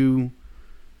because you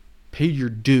paid your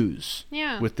dues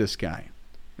with this guy.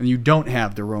 And you don't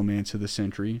have the romance of the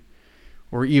century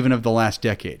or even of the last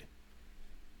decade.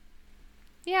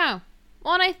 Yeah.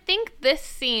 Well, and I think this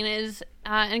scene is,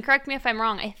 and correct me if I'm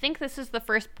wrong, I think this is the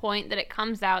first point that it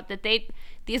comes out that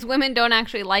these women don't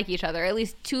actually like each other, at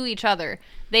least to each other.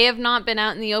 They have not been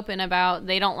out in the open about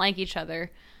they don't like each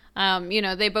other.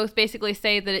 They both basically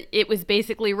say that it was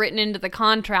basically written into the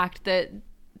contract that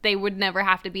they would never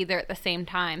have to be there at the same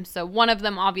time. So one of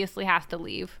them obviously has to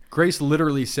leave. Grace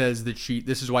literally says that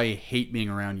this is why I hate being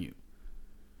around you.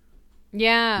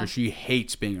 Yeah. Or she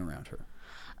hates being around her.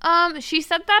 She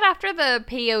said that after the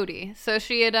peyote. So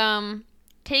she had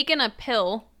taken a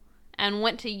pill and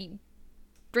went to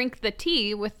drink the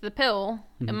tea with the pill,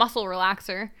 a muscle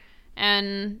relaxer.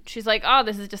 And she's like, oh,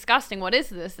 this is disgusting. What is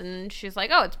this? And she's like,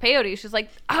 oh, it's peyote. She's like,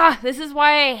 this is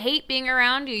why I hate being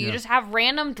around you. You just have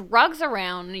random drugs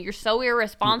around and you're so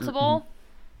irresponsible.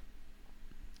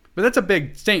 But that's a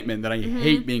big statement that I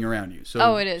hate being around you.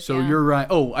 So, it is. So you're right.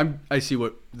 I see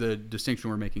what the distinction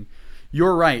we're making.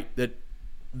 You're right that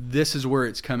this is where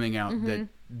it's coming out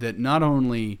that not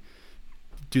only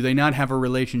do they not have a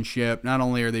relationship, not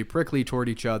only are they prickly toward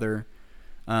each other,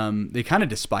 they kind of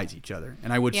despise each other.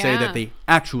 And I would say that they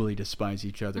actually despise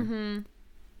each other.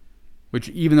 Which,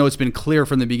 even though it's been clear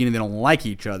from the beginning they don't like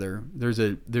each other, there's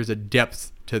a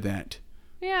depth to that.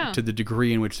 Yeah. To the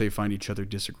degree in which they find each other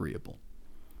disagreeable.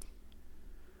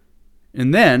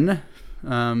 And then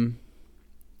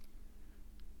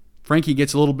Frankie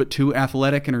gets a little bit too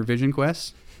athletic in her vision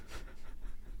quest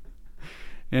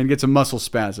and gets a muscle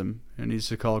spasm and needs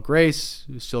to call Grace,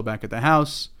 who's still back at the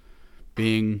house,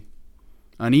 being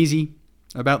uneasy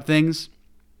about things.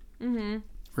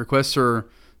 Requests her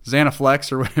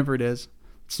Xanaflex or whatever it is.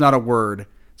 It's not a word.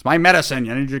 It's my medicine.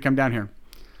 I need you to come down here.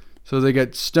 So they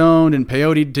get stoned and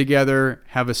peyote together,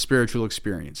 have a spiritual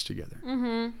experience together.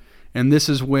 And this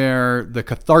is where the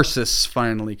catharsis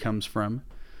finally comes from.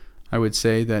 I would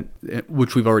say that,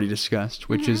 which we've already discussed,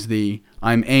 which is the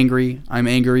I'm angry,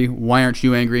 why aren't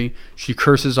you angry? She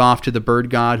curses off to the bird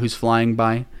god who's flying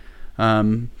by,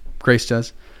 Grace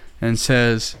does, and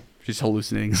says, she's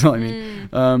hallucinating, so I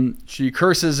mean, she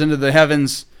curses into the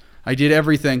heavens, I did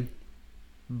everything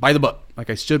by the book. Like,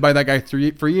 I stood by that guy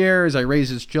for years, I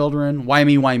raised his children, why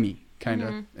me, kind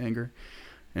of anger.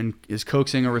 And is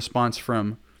coaxing a response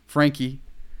from Frankie,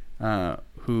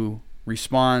 who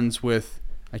responds with,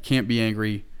 I can't be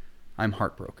angry, I'm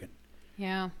heartbroken.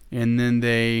 Yeah. And then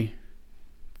they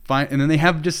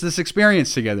have just this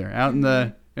experience together out in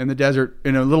the desert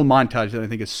in a little montage that I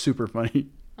think is super funny.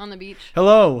 On the beach.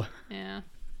 Hello. Yeah.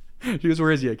 She goes,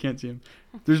 where is he? I can't see him.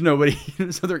 There's nobody.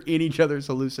 So they're in each other's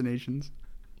hallucinations.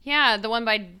 Yeah, the one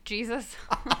by Jesus.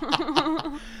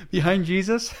 Behind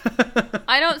Jesus?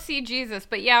 I don't see Jesus,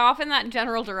 but yeah, off in that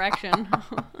general direction.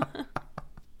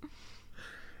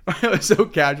 It was so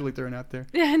casually thrown out there.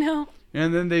 Yeah, I know.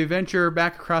 And then they venture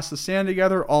back across the sand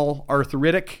together, all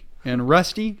arthritic and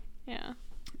rusty. Yeah.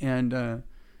 And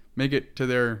make it to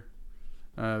their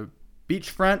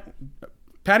beachfront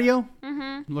patio,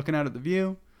 looking out at the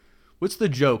view. What's the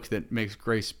joke that makes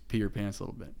Grace pee her pants a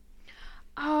little bit?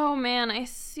 Oh, man, I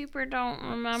super don't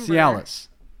remember. Cialis.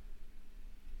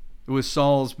 It was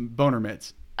Saul's boner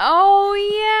mitts. Oh,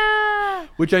 yeah.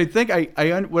 Which I think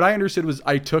what I understood was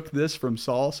I took this from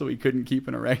Saul so he couldn't keep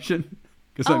an erection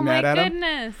because I'm mad at him.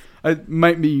 Oh,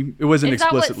 my goodness. It wasn't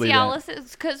explicitly that. Is that what Cialis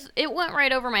is? Because it went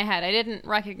right over my head. I didn't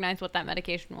recognize what that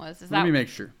medication was. Let me make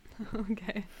sure.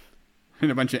 Okay.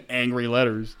 And a bunch of angry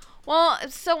letters. Well,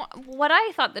 so what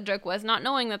I thought the joke was, not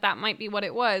knowing that might be what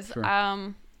it was, Sure.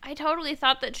 I totally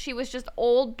thought that she was just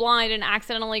old, blind, and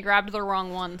accidentally grabbed the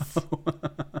wrong ones.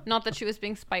 Not that she was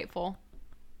being spiteful.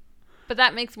 But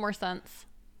that makes more sense.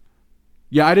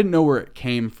 Yeah, I didn't know where it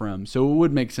came from, so it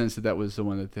would make sense that was the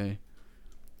one that they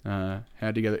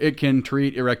had together. It can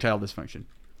treat erectile dysfunction.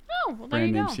 Oh, well, there you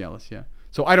go. Brand name Cialis, yeah.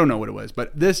 So I don't know what it was,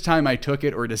 but this time I took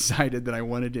it or decided that I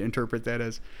wanted to interpret that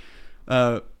as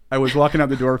I was walking out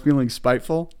the door feeling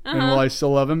spiteful, and while I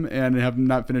still love him and have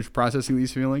not finished processing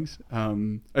these feelings,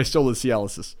 I stole the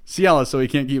Cialis so he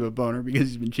can't keep a boner because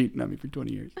he's been cheating on me for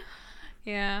 20 years.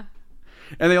 Yeah.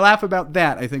 And they laugh about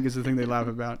that, I think, is the thing they laugh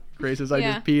about. Grace says, I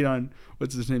Yeah. just peed on,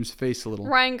 what's his name's face a little.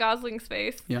 Ryan Gosling's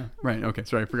face. Yeah, right. Okay,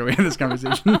 sorry, I forgot we had this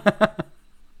conversation.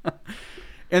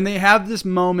 And they have this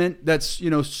moment that's,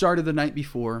 started the night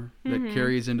before that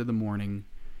carries into the morning.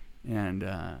 And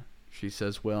she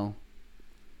says, well,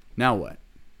 now what?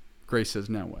 Grace says,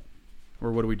 now what?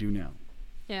 Or what do we do now?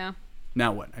 Yeah.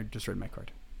 Now what? I just read my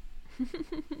card.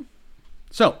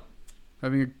 So,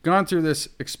 having gone through this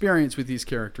experience with these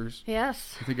characters,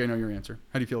 Yes. I think I know your answer.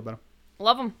 How do you feel about them?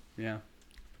 Love them. Yeah.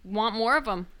 Want more of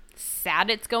them. Sad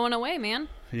it's going away, man.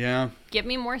 Yeah. Give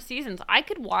me more seasons. I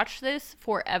could watch this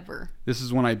forever. This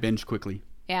is one I binge quickly.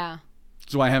 Yeah.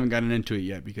 That's why I haven't gotten into it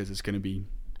yet, because it's going to be...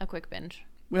 A quick binge.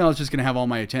 Well, it's just going to have all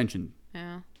my attention.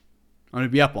 Yeah. I'm going to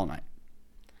be up all night.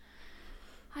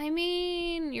 I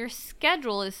mean, your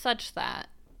schedule is such that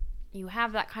you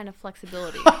have that kind of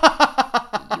flexibility.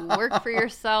 You work for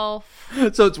yourself.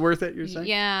 So it's worth it, you're saying?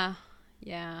 Yeah.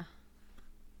 Yeah.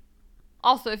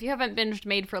 Also, if you haven't binged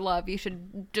Made for Love, you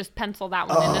should just pencil that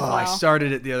one in as well. I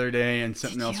started it the other day and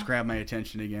something else grabbed my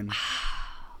attention again.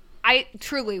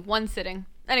 Truly, one sitting.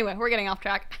 Anyway, we're getting off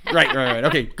track. Right.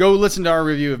 Okay, go listen to our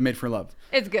review of Made for Love.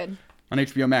 It's good. On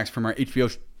HBO Max from our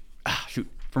HBO...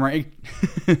 From our...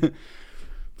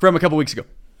 from a couple weeks ago.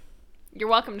 You're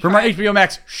welcome to From our HBO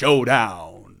Max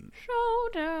Showdown.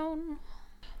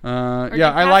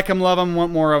 I like them, love them,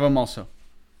 want more of them also.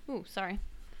 Ooh, sorry.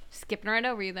 Skipping right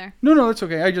over you there. No, that's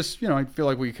okay. I just, I feel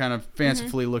like we kind of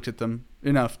fancifully looked at them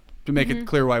enough to make it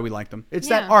clear why we like them. It's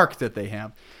that arc that they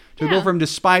have. To go from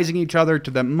despising each other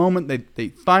to the moment they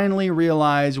finally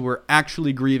realize we're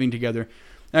actually grieving together.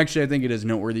 Actually, I think it is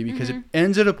noteworthy because it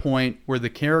ends at a point where the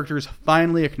characters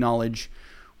finally acknowledge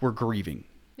we're grieving.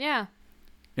 Yeah.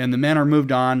 And the men are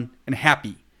moved on and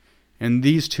happy. And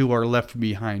these two are left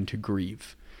behind to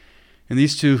grieve. And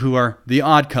these two who are the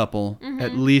odd couple,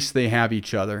 at least they have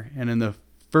each other. And in the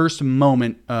first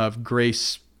moment of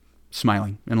Grace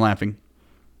smiling and laughing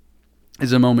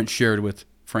is a moment shared with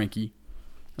Frankie.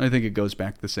 I think it goes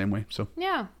back the same way. So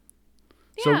yeah.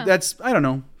 So that's, I don't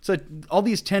know. So all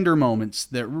these tender moments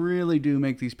that really do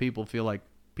make these people feel like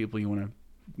people you want to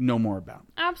know more about.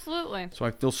 Absolutely. So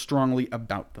I feel strongly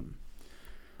about them.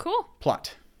 Cool.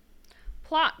 Plot.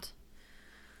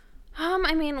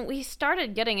 I mean, we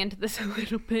started getting into this a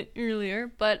little bit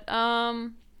earlier, but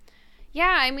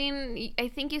yeah, I mean, I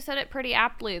think you said it pretty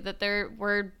aptly that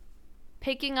we're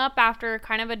picking up after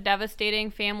kind of a devastating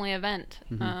family event.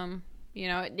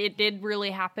 It did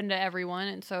really happen to everyone,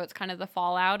 and so it's kind of the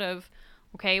fallout of,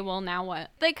 okay, well, now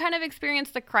what? They kind of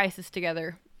experienced the crisis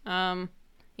together.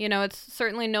 It's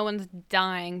certainly no one's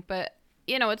dying, but,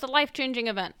 it's a life-changing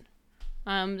event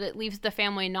that leaves the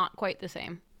family not quite the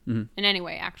same in any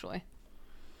way, actually.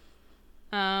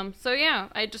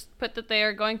 I just put that they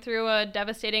are going through a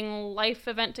devastating life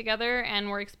event together, and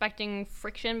we're expecting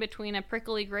friction between a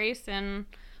prickly Grace and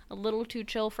a little too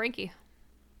chill Frankie.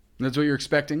 That's what you're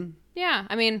expecting? Yeah,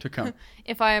 I mean, to come.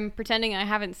 If I'm pretending I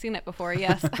haven't seen it before,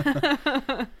 yes.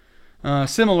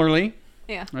 Similarly,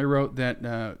 yeah, I wrote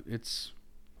that it's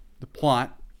the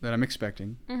plot that I'm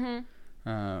expecting.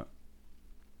 In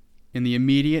the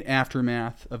immediate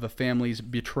aftermath of a family's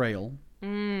betrayal.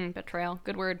 Betrayal,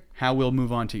 good word. How we'll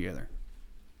move on together.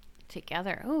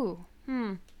 Ooh.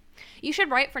 You should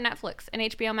write for Netflix and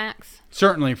HBO Max.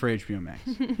 Certainly for HBO Max.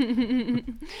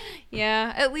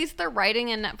 Yeah, at least the writing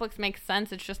in Netflix makes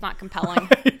sense. It's just not compelling.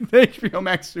 The HBO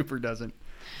Max super doesn't.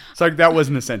 It's like that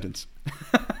wasn't a sentence.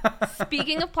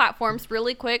 Speaking of platforms,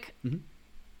 really quick,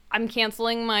 I'm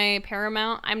canceling my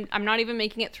Paramount. I'm not even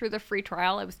making it through the free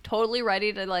trial. I was totally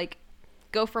ready to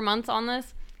go for months on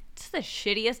this. It's the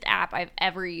shittiest app I've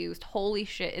ever used. Holy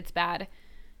shit, it's bad.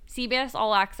 CBS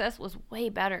All Access was way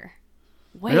better.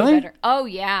 Way better. Oh,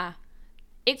 yeah.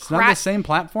 It's not the same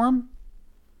platform?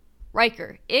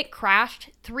 Riker, it crashed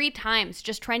 3 times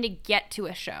just trying to get to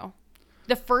a show.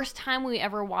 The first time we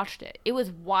ever watched it. It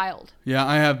was wild. Yeah,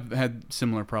 I have had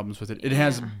similar problems with it. It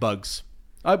has bugs.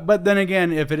 But then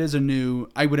again, if it is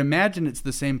I would imagine it's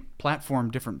the same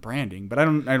platform, different branding. But I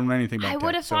don't know anything about that. I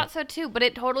would have thought so too, but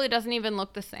it totally doesn't even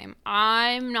look the same.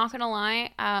 I'm not gonna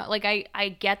lie.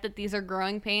 I get that these are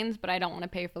growing pains, but I don't want to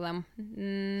pay for them.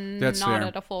 That's not fair.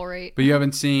 At a full rate. But you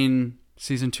haven't seen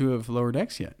season 2 of Lower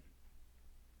Decks yet.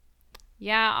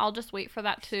 Yeah, I'll just wait for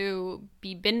that to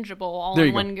be bingeable all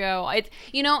in one go. I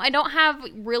don't have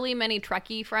really many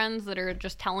Trekkie friends that are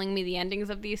just telling me the endings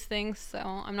of these things, so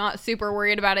I'm not super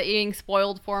worried about it being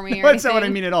spoiled for me. That's not what I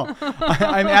mean at all.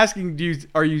 I'm asking,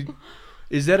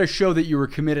 is that a show that you were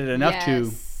committed enough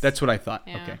to? That's what I thought.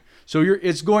 Yeah. Okay, so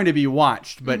it's going to be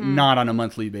watched, but not on a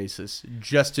monthly basis,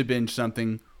 just to binge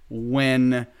something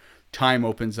when time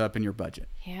opens up in your budget.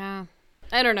 Yeah.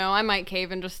 I don't know. I might cave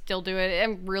and just still do it.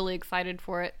 I'm really excited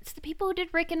for it. It's the people who did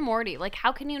Rick and Morty.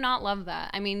 How can you not love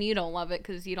that? I mean, you don't love it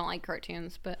because you don't like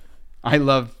cartoons, but... I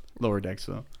love Lower Decks,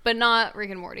 though. But not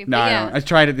Rick and Morty. No, yeah. I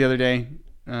tried it the other day.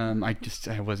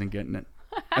 I wasn't getting it.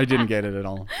 I didn't get it at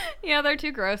all. Yeah, they're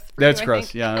too gross. That's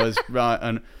gross. Yeah, it was...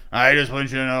 I just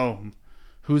want you to know...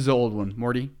 Who's the old one?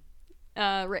 Morty?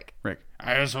 Rick.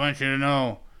 I just want you to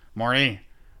know, Morty...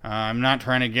 I'm not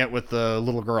trying to get with the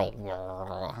little girl.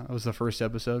 That was the first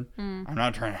episode. I'm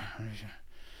not trying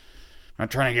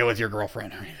to get with your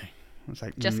girlfriend or anything. It's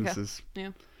like, Jessica. This is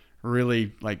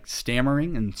really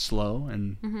stammering and slow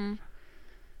and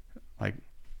like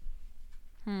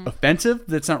offensive.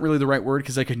 That's not really the right word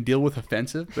because I can deal with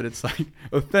offensive, but it's like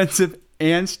offensive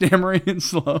and stammering and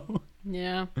slow.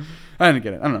 Yeah. I didn't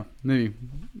get it. I don't know.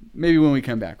 Maybe when we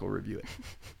come back, we'll review it.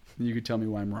 You could tell me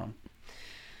why I'm wrong.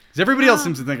 Because everybody else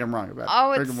seems to think I'm wrong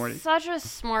about Rick and Morty. It's such a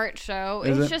smart show.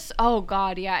 Is it's it? just, oh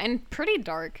God, yeah. And pretty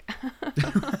dark.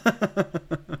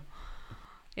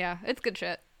 Yeah, it's good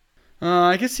shit.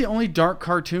 I guess the only dark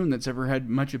cartoon that's ever had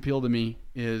much appeal to me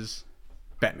is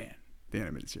Batman, the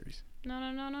animated series. No.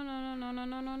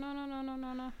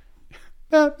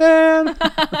 Batman!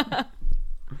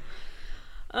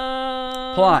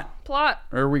 Plot.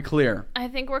 Are we clear? I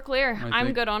think we're clear.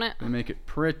 I'm good on it. We make it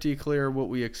pretty clear what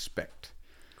we expect.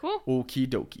 Cool. Okie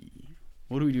dokie.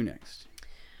 What do we do next?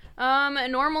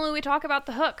 Normally we talk about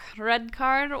the hook. Red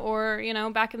card or,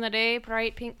 back in the day,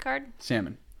 bright pink card.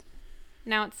 Salmon.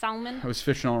 Now it's salmon. I was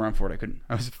fishing all around for it.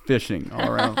 I was fishing all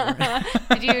around for it.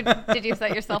 Did you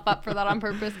set yourself up for that on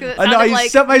purpose? Because it I know, sounded I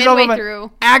like set myself midway up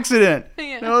through. Accident.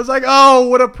 Yeah. And I was like, oh,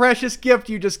 what a precious gift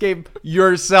you just gave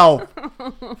yourself.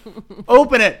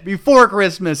 Open it before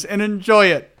Christmas and enjoy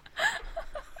it.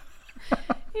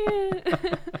 Yeah.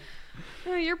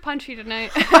 Oh, you're punchy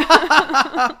tonight.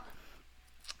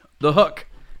 The hook.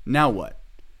 Now what?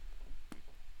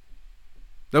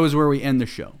 That was where we end the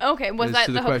show. Okay, was that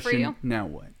the hook for you? Now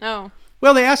what? Oh.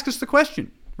 Well, they ask us the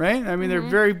question, right? I mean, they're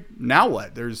very, now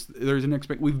what? There's an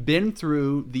we've been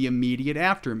through the immediate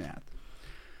aftermath.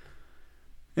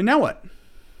 And now what?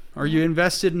 Are you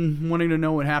invested in wanting to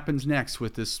know what happens next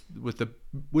with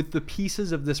the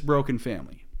pieces of this broken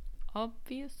family?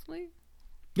 Obviously.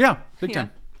 Yeah, big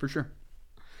time, for sure.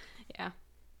 Yeah.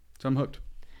 So I'm hooked.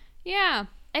 Yeah.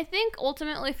 I think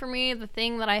ultimately for me, the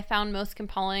thing that I found most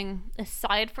compelling,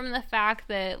 aside from the fact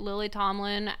that Lily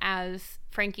Tomlin as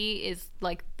Frankie is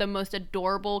like the most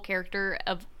adorable character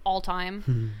of all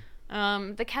time,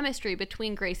 the chemistry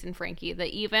between Grace and Frankie, that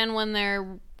even when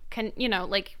they're,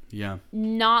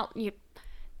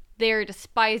 they're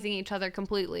despising each other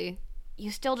completely,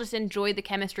 you still just enjoy the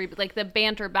chemistry, but like the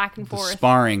banter back and forth.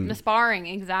 The sparring,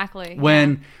 exactly.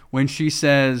 When she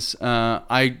says,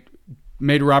 I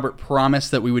made Robert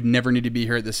promise that we would never need to be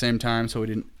here at the same time, so we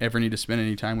didn't ever need to spend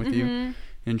any time with you.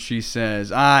 And she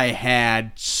says, I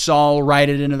had Saul write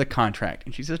it into the contract.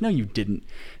 And she says, no, you didn't.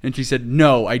 And she said,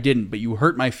 no, I didn't, but you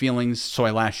hurt my feelings, so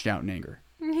I lashed out in anger.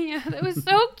 Yeah, that was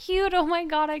so cute. Oh my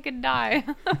God, I could die.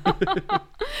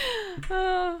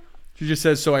 She just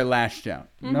says, so I lashed out.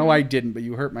 No, I didn't, but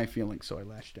you hurt my feelings, so I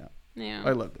lashed out. Yeah.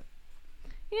 I loved it.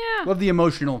 Yeah. Love the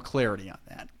emotional clarity on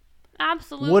that.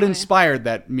 Absolutely. What inspired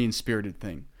that mean-spirited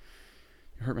thing?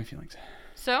 You hurt my feelings.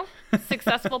 So,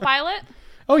 successful pilot?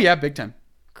 Oh, yeah, big time.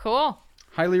 Cool.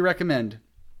 Highly recommend.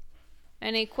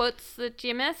 Any quotes that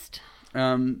you missed?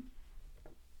 I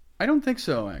don't think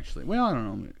so, actually. Well, I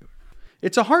don't know.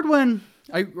 It's a hard one.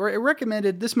 I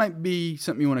recommended, this might be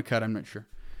something you want to cut, I'm not sure.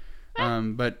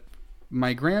 But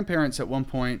my grandparents at one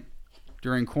point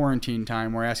during quarantine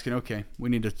time were asking, okay, we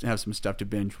need to have some stuff to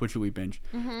binge. What should we binge?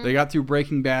 They got through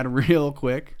Breaking Bad real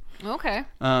quick. Okay.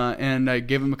 And I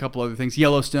gave them a couple other things.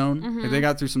 Yellowstone. They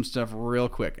got through some stuff real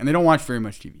quick. And they don't watch very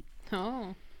much TV.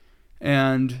 Oh.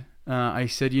 And I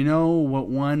said, what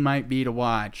one might be to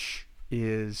watch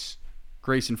is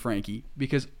Grace and Frankie.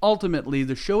 Because ultimately,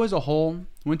 the show as a whole,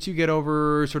 once you get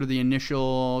over sort of the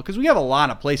initial... Because we have a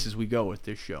lot of places we go with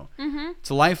this show.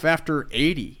 It's life after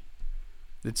 80.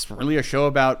 It's really a show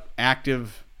about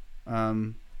active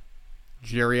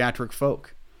geriatric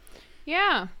folk.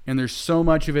 Yeah. And there's so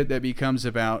much of it that becomes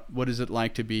about what is it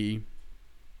like to be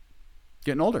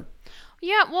getting older.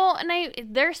 Yeah, well, and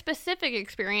their specific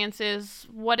experiences,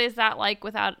 what is that like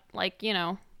without,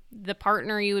 the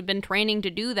partner you had been training to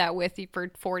do that with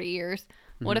for 40 years?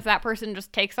 What if that person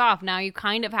just takes off? Now you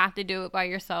kind of have to do it by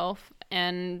yourself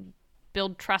and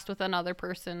build trust with another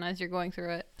person as you're going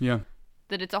through it. Yeah.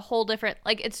 That it's a whole different,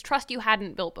 it's trust you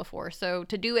hadn't built before. So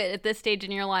to do it at this stage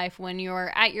in your life when you're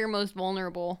at your most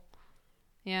vulnerable.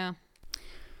 Yeah.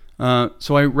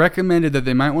 So I recommended that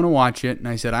they might want to watch it. And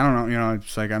I said, I don't know,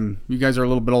 it's like you guys are a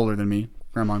little bit older than me,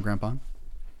 Grandma and Grandpa.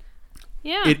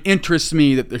 Yeah. It interests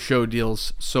me that the show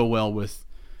deals so well with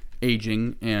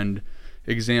aging and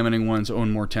examining one's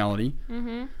own mortality.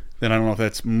 That I don't know if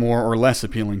that's more or less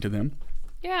appealing to them.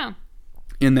 Yeah.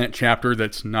 In that chapter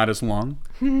that's not as long.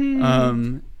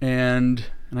 And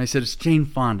I said, it's Jane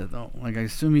Fonda, though. I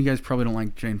assume you guys probably don't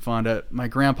like Jane Fonda. My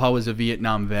grandpa was a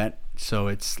Vietnam vet, so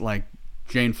it's like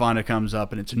Jane Fonda comes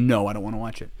up, and it's, no, I don't want to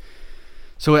watch it.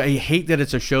 So I hate that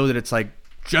it's a show that it's like,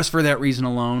 just for that reason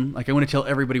alone. I want to tell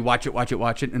everybody, watch it.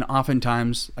 And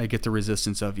oftentimes, I get the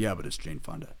resistance of, yeah, but it's Jane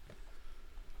Fonda.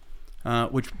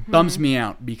 which bums me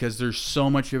out because there's so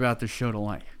much about the show to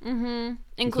like.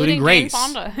 Including Grace.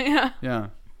 Jane Fonda. Yeah.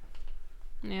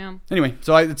 Yeah. Anyway,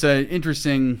 so it's an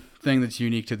interesting thing that's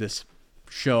unique to this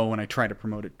show when I try to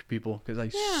promote it to people because I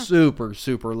super,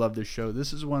 super love this show.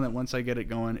 This is one that once I get it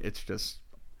going, it's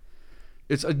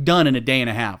done in a day and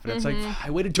a half. And it's like, I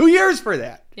waited 2 years for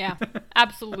that. Yeah,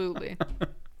 absolutely.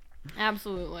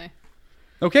 Absolutely.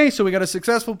 Okay, so we got a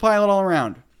successful pilot all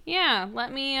around. Yeah,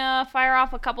 let me fire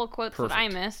off a couple of quotes that I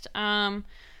missed.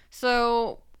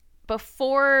 So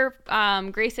before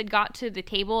Grace had got to the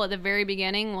table at the very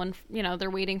beginning, when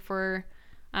they're waiting for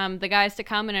the guys to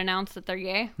come and announce that they're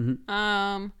gay,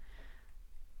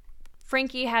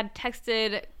 Frankie had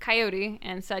texted Coyote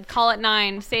and said, "Call at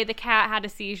 9. Say the cat had a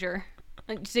seizure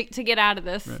to get out of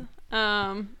this."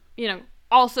 Right.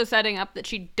 Also setting up that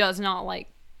she does not like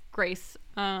Grace,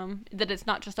 that it's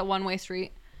not just a one-way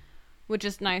street, which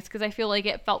is nice because I feel like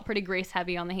it felt pretty Grace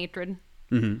heavy on the hatred.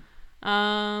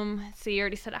 Let's see, you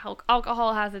already said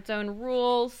alcohol has its own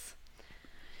rules.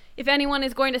 If anyone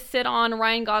is going to sit on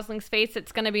Ryan Gosling's face,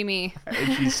 it's going to be me.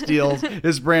 And she steals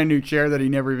his brand new chair that he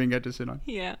never even got to sit on.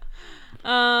 Yeah.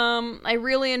 I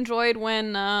really enjoyed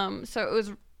when, so it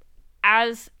was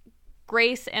as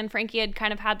Grace and Frankie had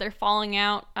kind of had their falling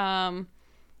out.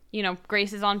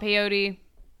 Grace is on peyote.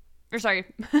 Or sorry,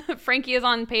 Frankie is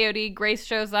on peyote. Grace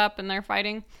shows up and they're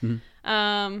fighting.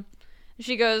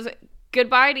 She goes,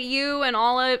 "Goodbye to you and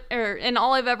all I've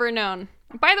ever known."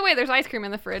 By the way, there's ice cream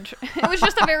in the fridge. It was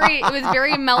just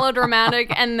very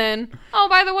melodramatic. And then, oh,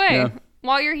 by the way,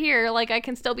 while you're here, I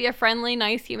can still be a friendly,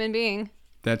 nice human being.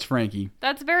 That's Frankie.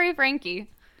 That's very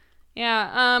Frankie.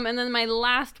 Yeah. And then my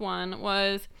last one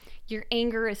was, "Your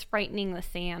anger is frightening the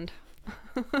sand."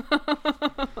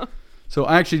 So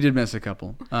I actually did miss a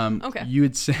couple. Okay. You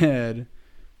had said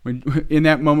in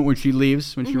that moment when she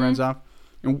leaves, when she runs off,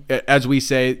 as we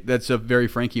say, that's a very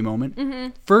Frankie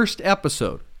moment. First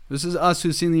episode. This is us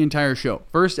who've seen the entire show.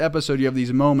 First episode, you have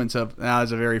these moments of,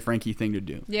 that's a very Frankie thing to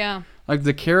do. Yeah. Like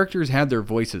the characters had their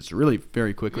voices really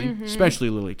very quickly, especially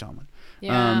Lily Tomlin.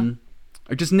 Yeah.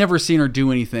 I've just never seen her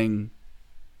do anything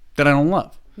that I don't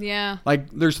love. Yeah. Like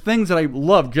there's things that I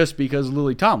love just because of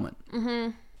Lily Tomlin.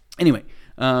 Anyway,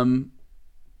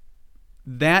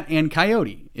 that and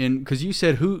Coyote, because you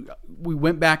said we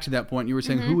went back to that point. And you were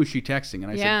saying who was she texting,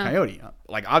 and I said Coyote.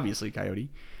 Like obviously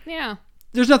Coyote. Yeah.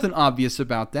 There's nothing obvious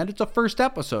about that. It's the first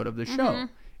episode of the show.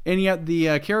 And yet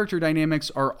the character dynamics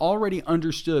are already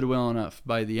understood well enough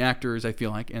by the actors, I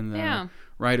feel like, and the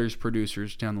writers,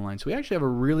 producers down the line. So we actually have a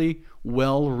really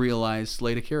well-realized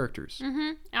slate of characters.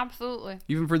 Absolutely.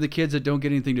 Even for the kids that don't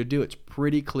get anything to do, it's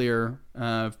pretty clear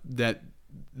that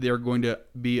they're going to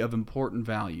be of important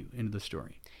value into the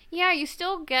story. Yeah, you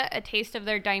still get a taste of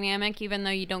their dynamic, even though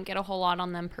you don't get a whole lot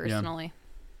on them personally. Yeah.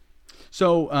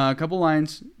 So a couple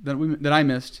lines that I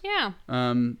missed. Yeah.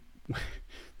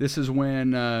 This is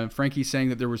when Frankie's saying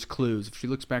that there was clues. If she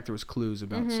looks back, there was clues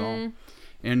about Saul.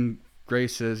 And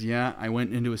Grace says, "Yeah, I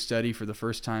went into a study for the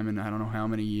first time in I don't know how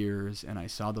many years, and I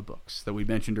saw the books that we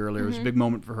mentioned earlier." It was a big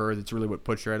moment for her. That's really what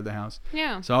pushed her out of the house.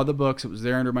 Yeah. Saw the books. It was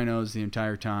there under my nose the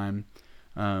entire time.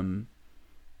 And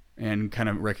kind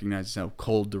of recognizes how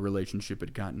cold the relationship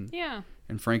had gotten. Yeah.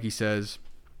 And Frankie says,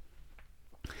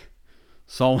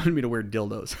 "Saul wanted me to wear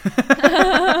dildos."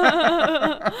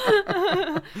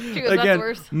 She goes, Again, "That's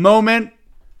worse." Moment,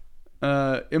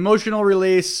 emotional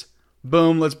release,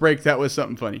 boom, let's break that with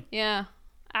something funny. Yeah,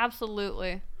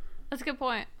 absolutely. That's a good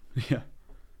point. Yeah.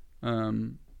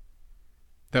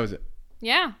 That was it.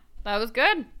 Yeah, that was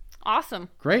good. Awesome.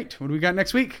 Great. What do we got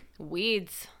next week?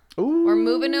 Weeds. Ooh. We're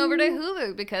moving over to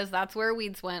Hulu because that's where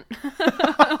Weeds went.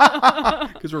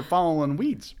 Because we're following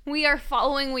Weeds. We are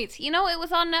following Weeds. It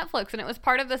was on Netflix and it was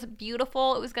part of this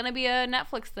beautiful, it was going to be a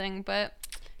Netflix thing, but,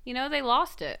 they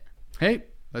lost it. Hey,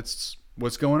 that's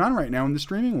what's going on right now in the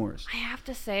streaming wars. I have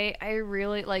to say, I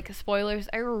really, spoilers,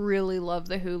 I really love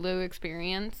the Hulu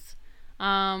experience.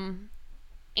 And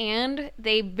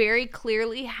they very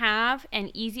clearly have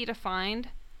an easy to find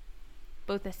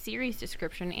both a series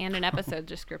description and an episode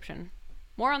description.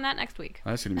 More on that next week.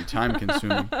 That's going to be time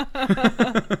consuming.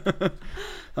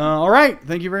 All right.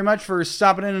 Thank you very much for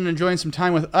stopping in and enjoying some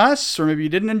time with us. Or maybe you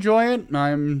didn't enjoy it.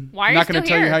 I'm not going to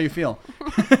tell you how you feel.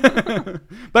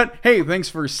 But hey, thanks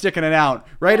for sticking it out.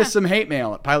 Write us some hate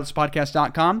mail at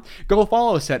pilotspodcast.com. Go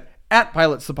follow us at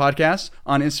Pilots the Podcast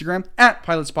on Instagram, at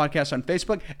Pilots Podcast on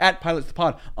Facebook, at Pilots the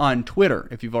Pod on Twitter,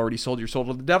 if you've already sold your soul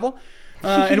to the devil.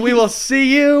 And we will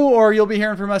see you, or you'll be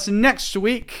hearing from us next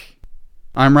week.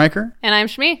 I'm Riker. And I'm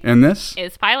Shmi. And this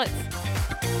is Pilots.